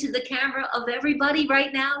looking into the camera of everybody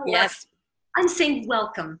right now? Yes. I'm saying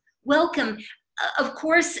welcome. Welcome. Of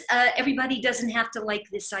course, everybody doesn't have to like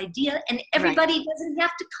this idea, and everybody doesn't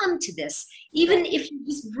have to come to this. Even if you're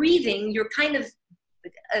just breathing, you're kind of,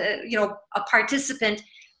 you know, a participant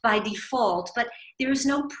by default, but there's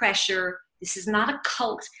no pressure. This is not a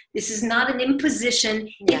cult. This is not an imposition.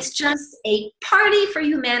 It's just a party for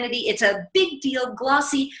humanity. It's a big deal,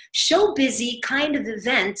 glossy, show busy kind of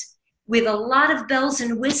event with a lot of bells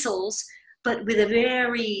and whistles, but with a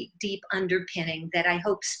very deep underpinning that I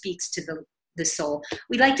hope speaks to the soul.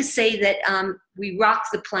 We like to say that we rock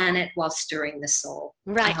the planet while stirring the soul.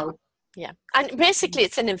 Right. I hope. Yeah. And basically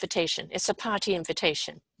it's an invitation. It's a party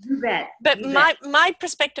invitation. You bet. But my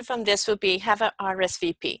perspective on this would be have a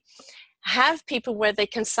RSVP. Have people where they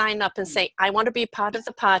can sign up and say, I want to be part of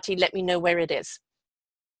the party. Let me know where it is.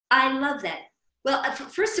 I love that. Well,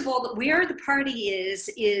 first of all, where the party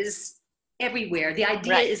is everywhere. The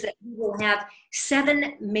idea is that we will have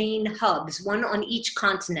 7 main hubs, one on each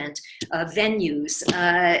continent, venues,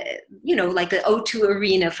 you know, like the O2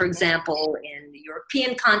 Arena, for example, in the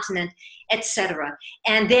European continent, etc.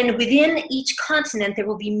 And then within each continent, there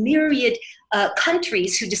will be myriad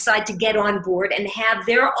countries who decide to get on board and have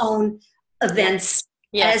their own events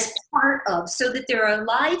as part of, so that there are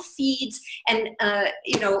live feeds and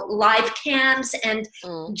you know, live cams and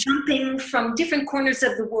jumping from different corners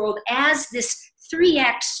of the world as this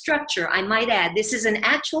 3-act structure. I might add, this is an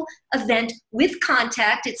actual event with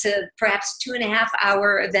contact. It's a perhaps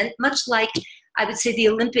 2.5-hour event, much like I would say the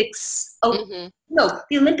Olympics. No,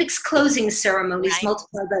 the Olympics closing ceremonies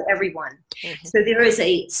multiplied by everyone. So there is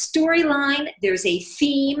a storyline, there's a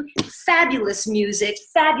theme, fabulous music,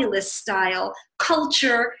 fabulous style,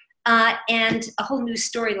 culture, and a whole new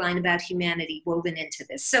storyline about humanity woven into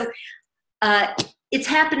this. So It's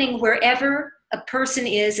happening wherever a person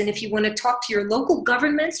is. And if you want to talk to your local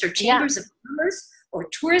governments or chambers of commerce or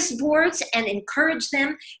tourist boards and encourage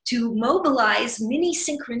them to mobilize mini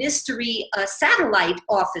synchronicity satellite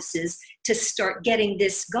offices to start getting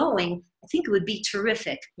this going, I think it would be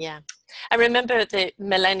terrific. Yeah. I remember the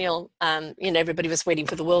millennial, everybody was waiting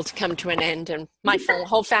for the world to come to an end, and my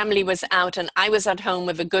whole family was out and I was at home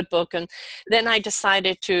with a good book. And then I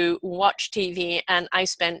decided to watch TV, and I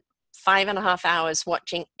spent 5.5 hours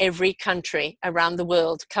watching every country around the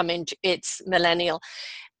world come into its millennial.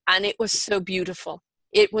 And it was so beautiful.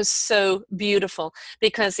 It was so beautiful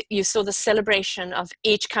because you saw the celebration of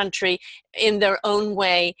each country in their own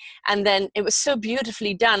way. And then it was so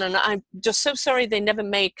beautifully done. And I'm just so sorry they never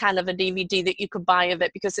made kind of a DVD that you could buy of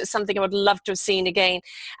it, because it's something I would love to have seen again.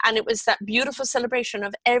 And it was that beautiful celebration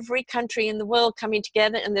of every country in the world coming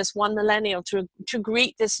together in this one millennial to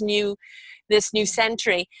greet this new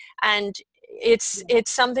century. And it's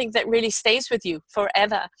something that really stays with you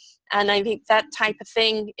forever. And I think that type of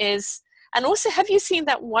thing is. And also, have you seen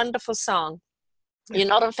that wonderful song? You're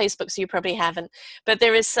not on Facebook, so you probably haven't. But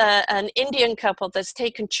there is an Indian couple that's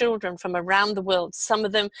taken children from around the world, some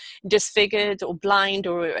of them disfigured or blind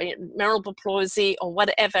or cerebral palsy or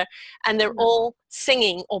whatever, and they're all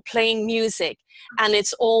singing or playing music, and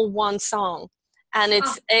it's all one song. And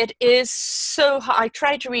it is so hard. I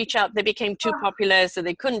tried to reach out. They became too popular, so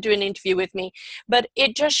they couldn't do an interview with me. But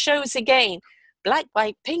it just shows again, black,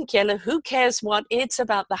 white, pink, yellow, who cares what? It's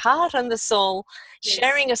about the heart and the soul,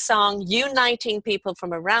 sharing a song, uniting people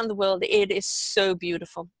from around the world. It is so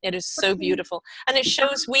beautiful. It is so beautiful. And it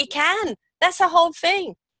shows we can. That's the whole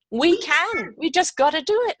thing. We can. We just got to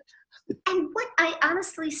do it. And what I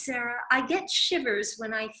honestly, Sarah, I get shivers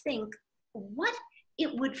when I think what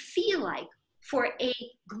it would feel like for a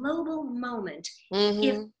global moment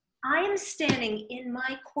if I am standing in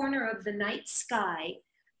my corner of the night sky,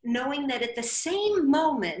 knowing that at the same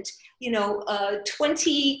moment,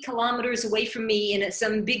 20 kilometers away from me in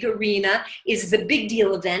some big arena is the big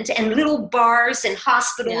deal event, and little bars and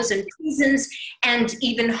hospitals and prisons and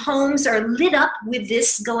even homes are lit up with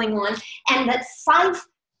this going on, and that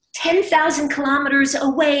 10,000 kilometers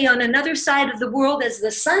away on another side of the world as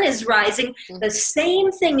the sun is rising, the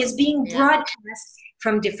same thing is being broadcast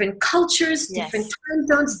from different cultures, different time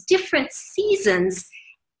zones, different seasons.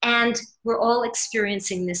 And we're all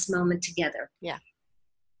experiencing this moment together. Yeah.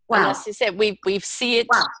 Wow. As you said, we see it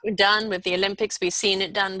done with the Olympics. We've seen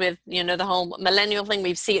it done with, the whole millennial thing.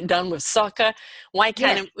 We've seen it done with soccer. Why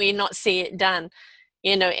can't we not see it done,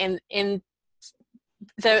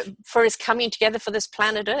 for us coming together for this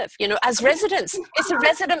planet Earth, as residents? It's a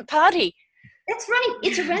resident party. That's right.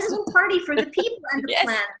 It's a resident party for the people and the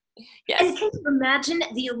planet. Yes. And can you imagine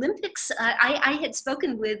the Olympics? I had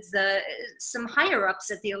spoken with some higher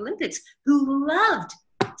ups at the Olympics who loved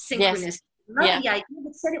synchronicity, loved the idea,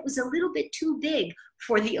 but said it was a little bit too big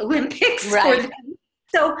for the Olympics. Right.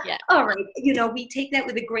 So, all right, we take that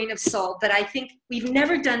with a grain of salt, but I think we've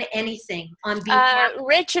never done anything on behalf.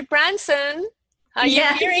 Richard Branson, are you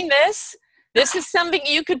hearing this? This is something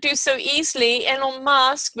you could do so easily. Elon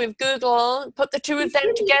Musk with Google, put the two of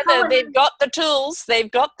them together. They've got the tools.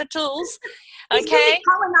 They've got the tools. Okay. He's really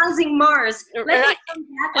colonizing Mars. Right.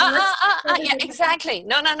 Yeah, exactly.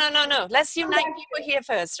 No. Let's unite people here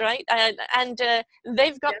first, right? And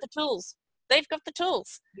they've got the tools. They've got the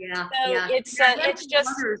tools. Yeah. So it's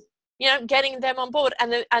just getting them on board.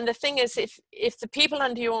 And the thing is, if the people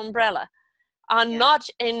under your umbrella are not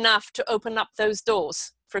enough to open up those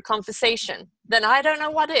doors for conversation, then I don't know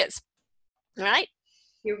what is. Right?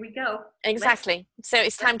 Here we go. Exactly. So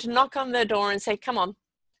it's time to knock on their door and say, come on.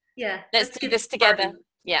 Yeah. Let's do this together. Party.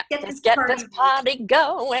 Yeah. Let's get this party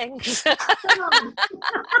going.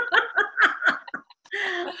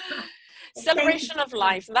 Celebration of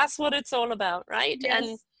life. That's what it's all about, right?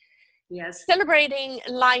 Yes. And celebrating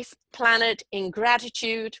life, planet in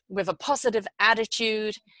gratitude, with a positive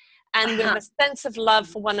attitude, and with a sense of love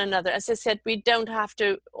for one another. As I said, we don't have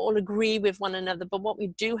to all agree with one another, but what we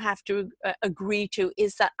do have to agree to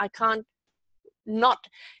is that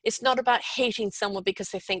it's not about hating someone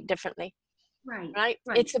because they think differently. Right?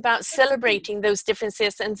 It's about celebrating those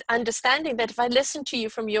differences and understanding that if I listen to you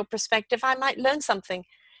from your perspective, I might learn something.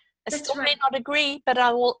 I still may not agree, but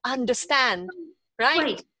I will understand.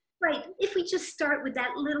 Right? If we just start with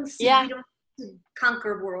that little seed, we don't have to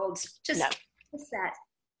conquer worlds. Just that.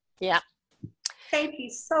 Yeah. Thank you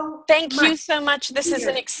so Thank much. you so much. This is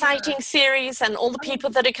an exciting series, and all the people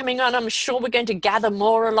that are coming on, I'm sure we're going to gather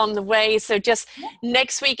more along the way. So just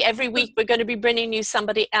next week, every week, we're going to be bringing you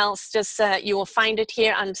somebody else. Just you will find it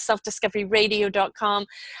here on selfdiscoveryradio.com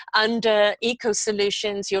under Eco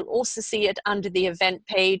Solutions. You'll also see it under the event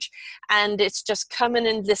page. And it's just come in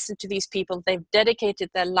and listen to these people. They've dedicated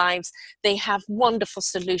their lives. They have wonderful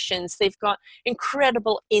solutions. They've got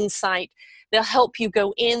incredible insight. They'll help you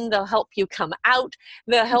go in. They'll help you come out.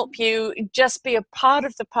 They'll help you just be a part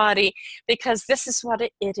of the party, because this is what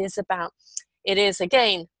it is about. It is,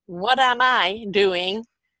 again, what am I doing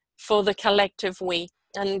for the collective we?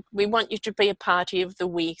 And we want you to be a party of the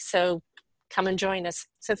we. So come and join us.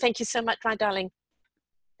 So thank you so much, my darling.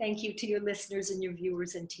 Thank you to your listeners and your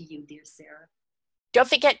viewers, and to you, dear Sarah. Don't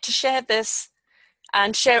forget to share this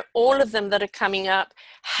and share all of them that are coming up.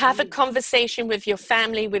 Have a conversation with your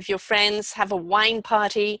family, with your friends, have a wine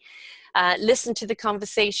party, listen to the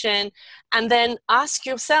conversation, and then ask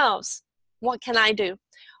yourselves, what can I do?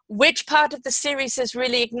 Which part of the series has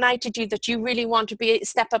really ignited you that you really want to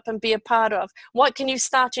step up and be a part of? What can you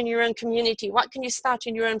start in your own community? What can you start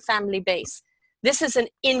in your own family base? This is an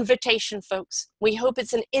invitation, folks. We hope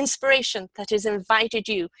it's an inspiration that has invited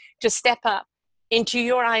you to step up into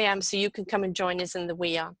your I am, so you can come and join us in the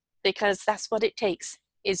we are, because that's what it takes,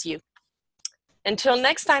 is you. Until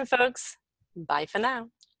next time, folks, bye for now.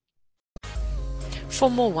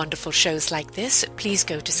 For more wonderful shows like this, please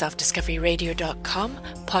go to selfdiscoveryradio.com,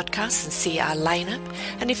 podcasts, and see our lineup.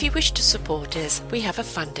 And if you wish to support us, we have a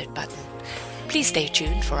funded button. Please stay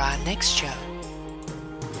tuned for our next show.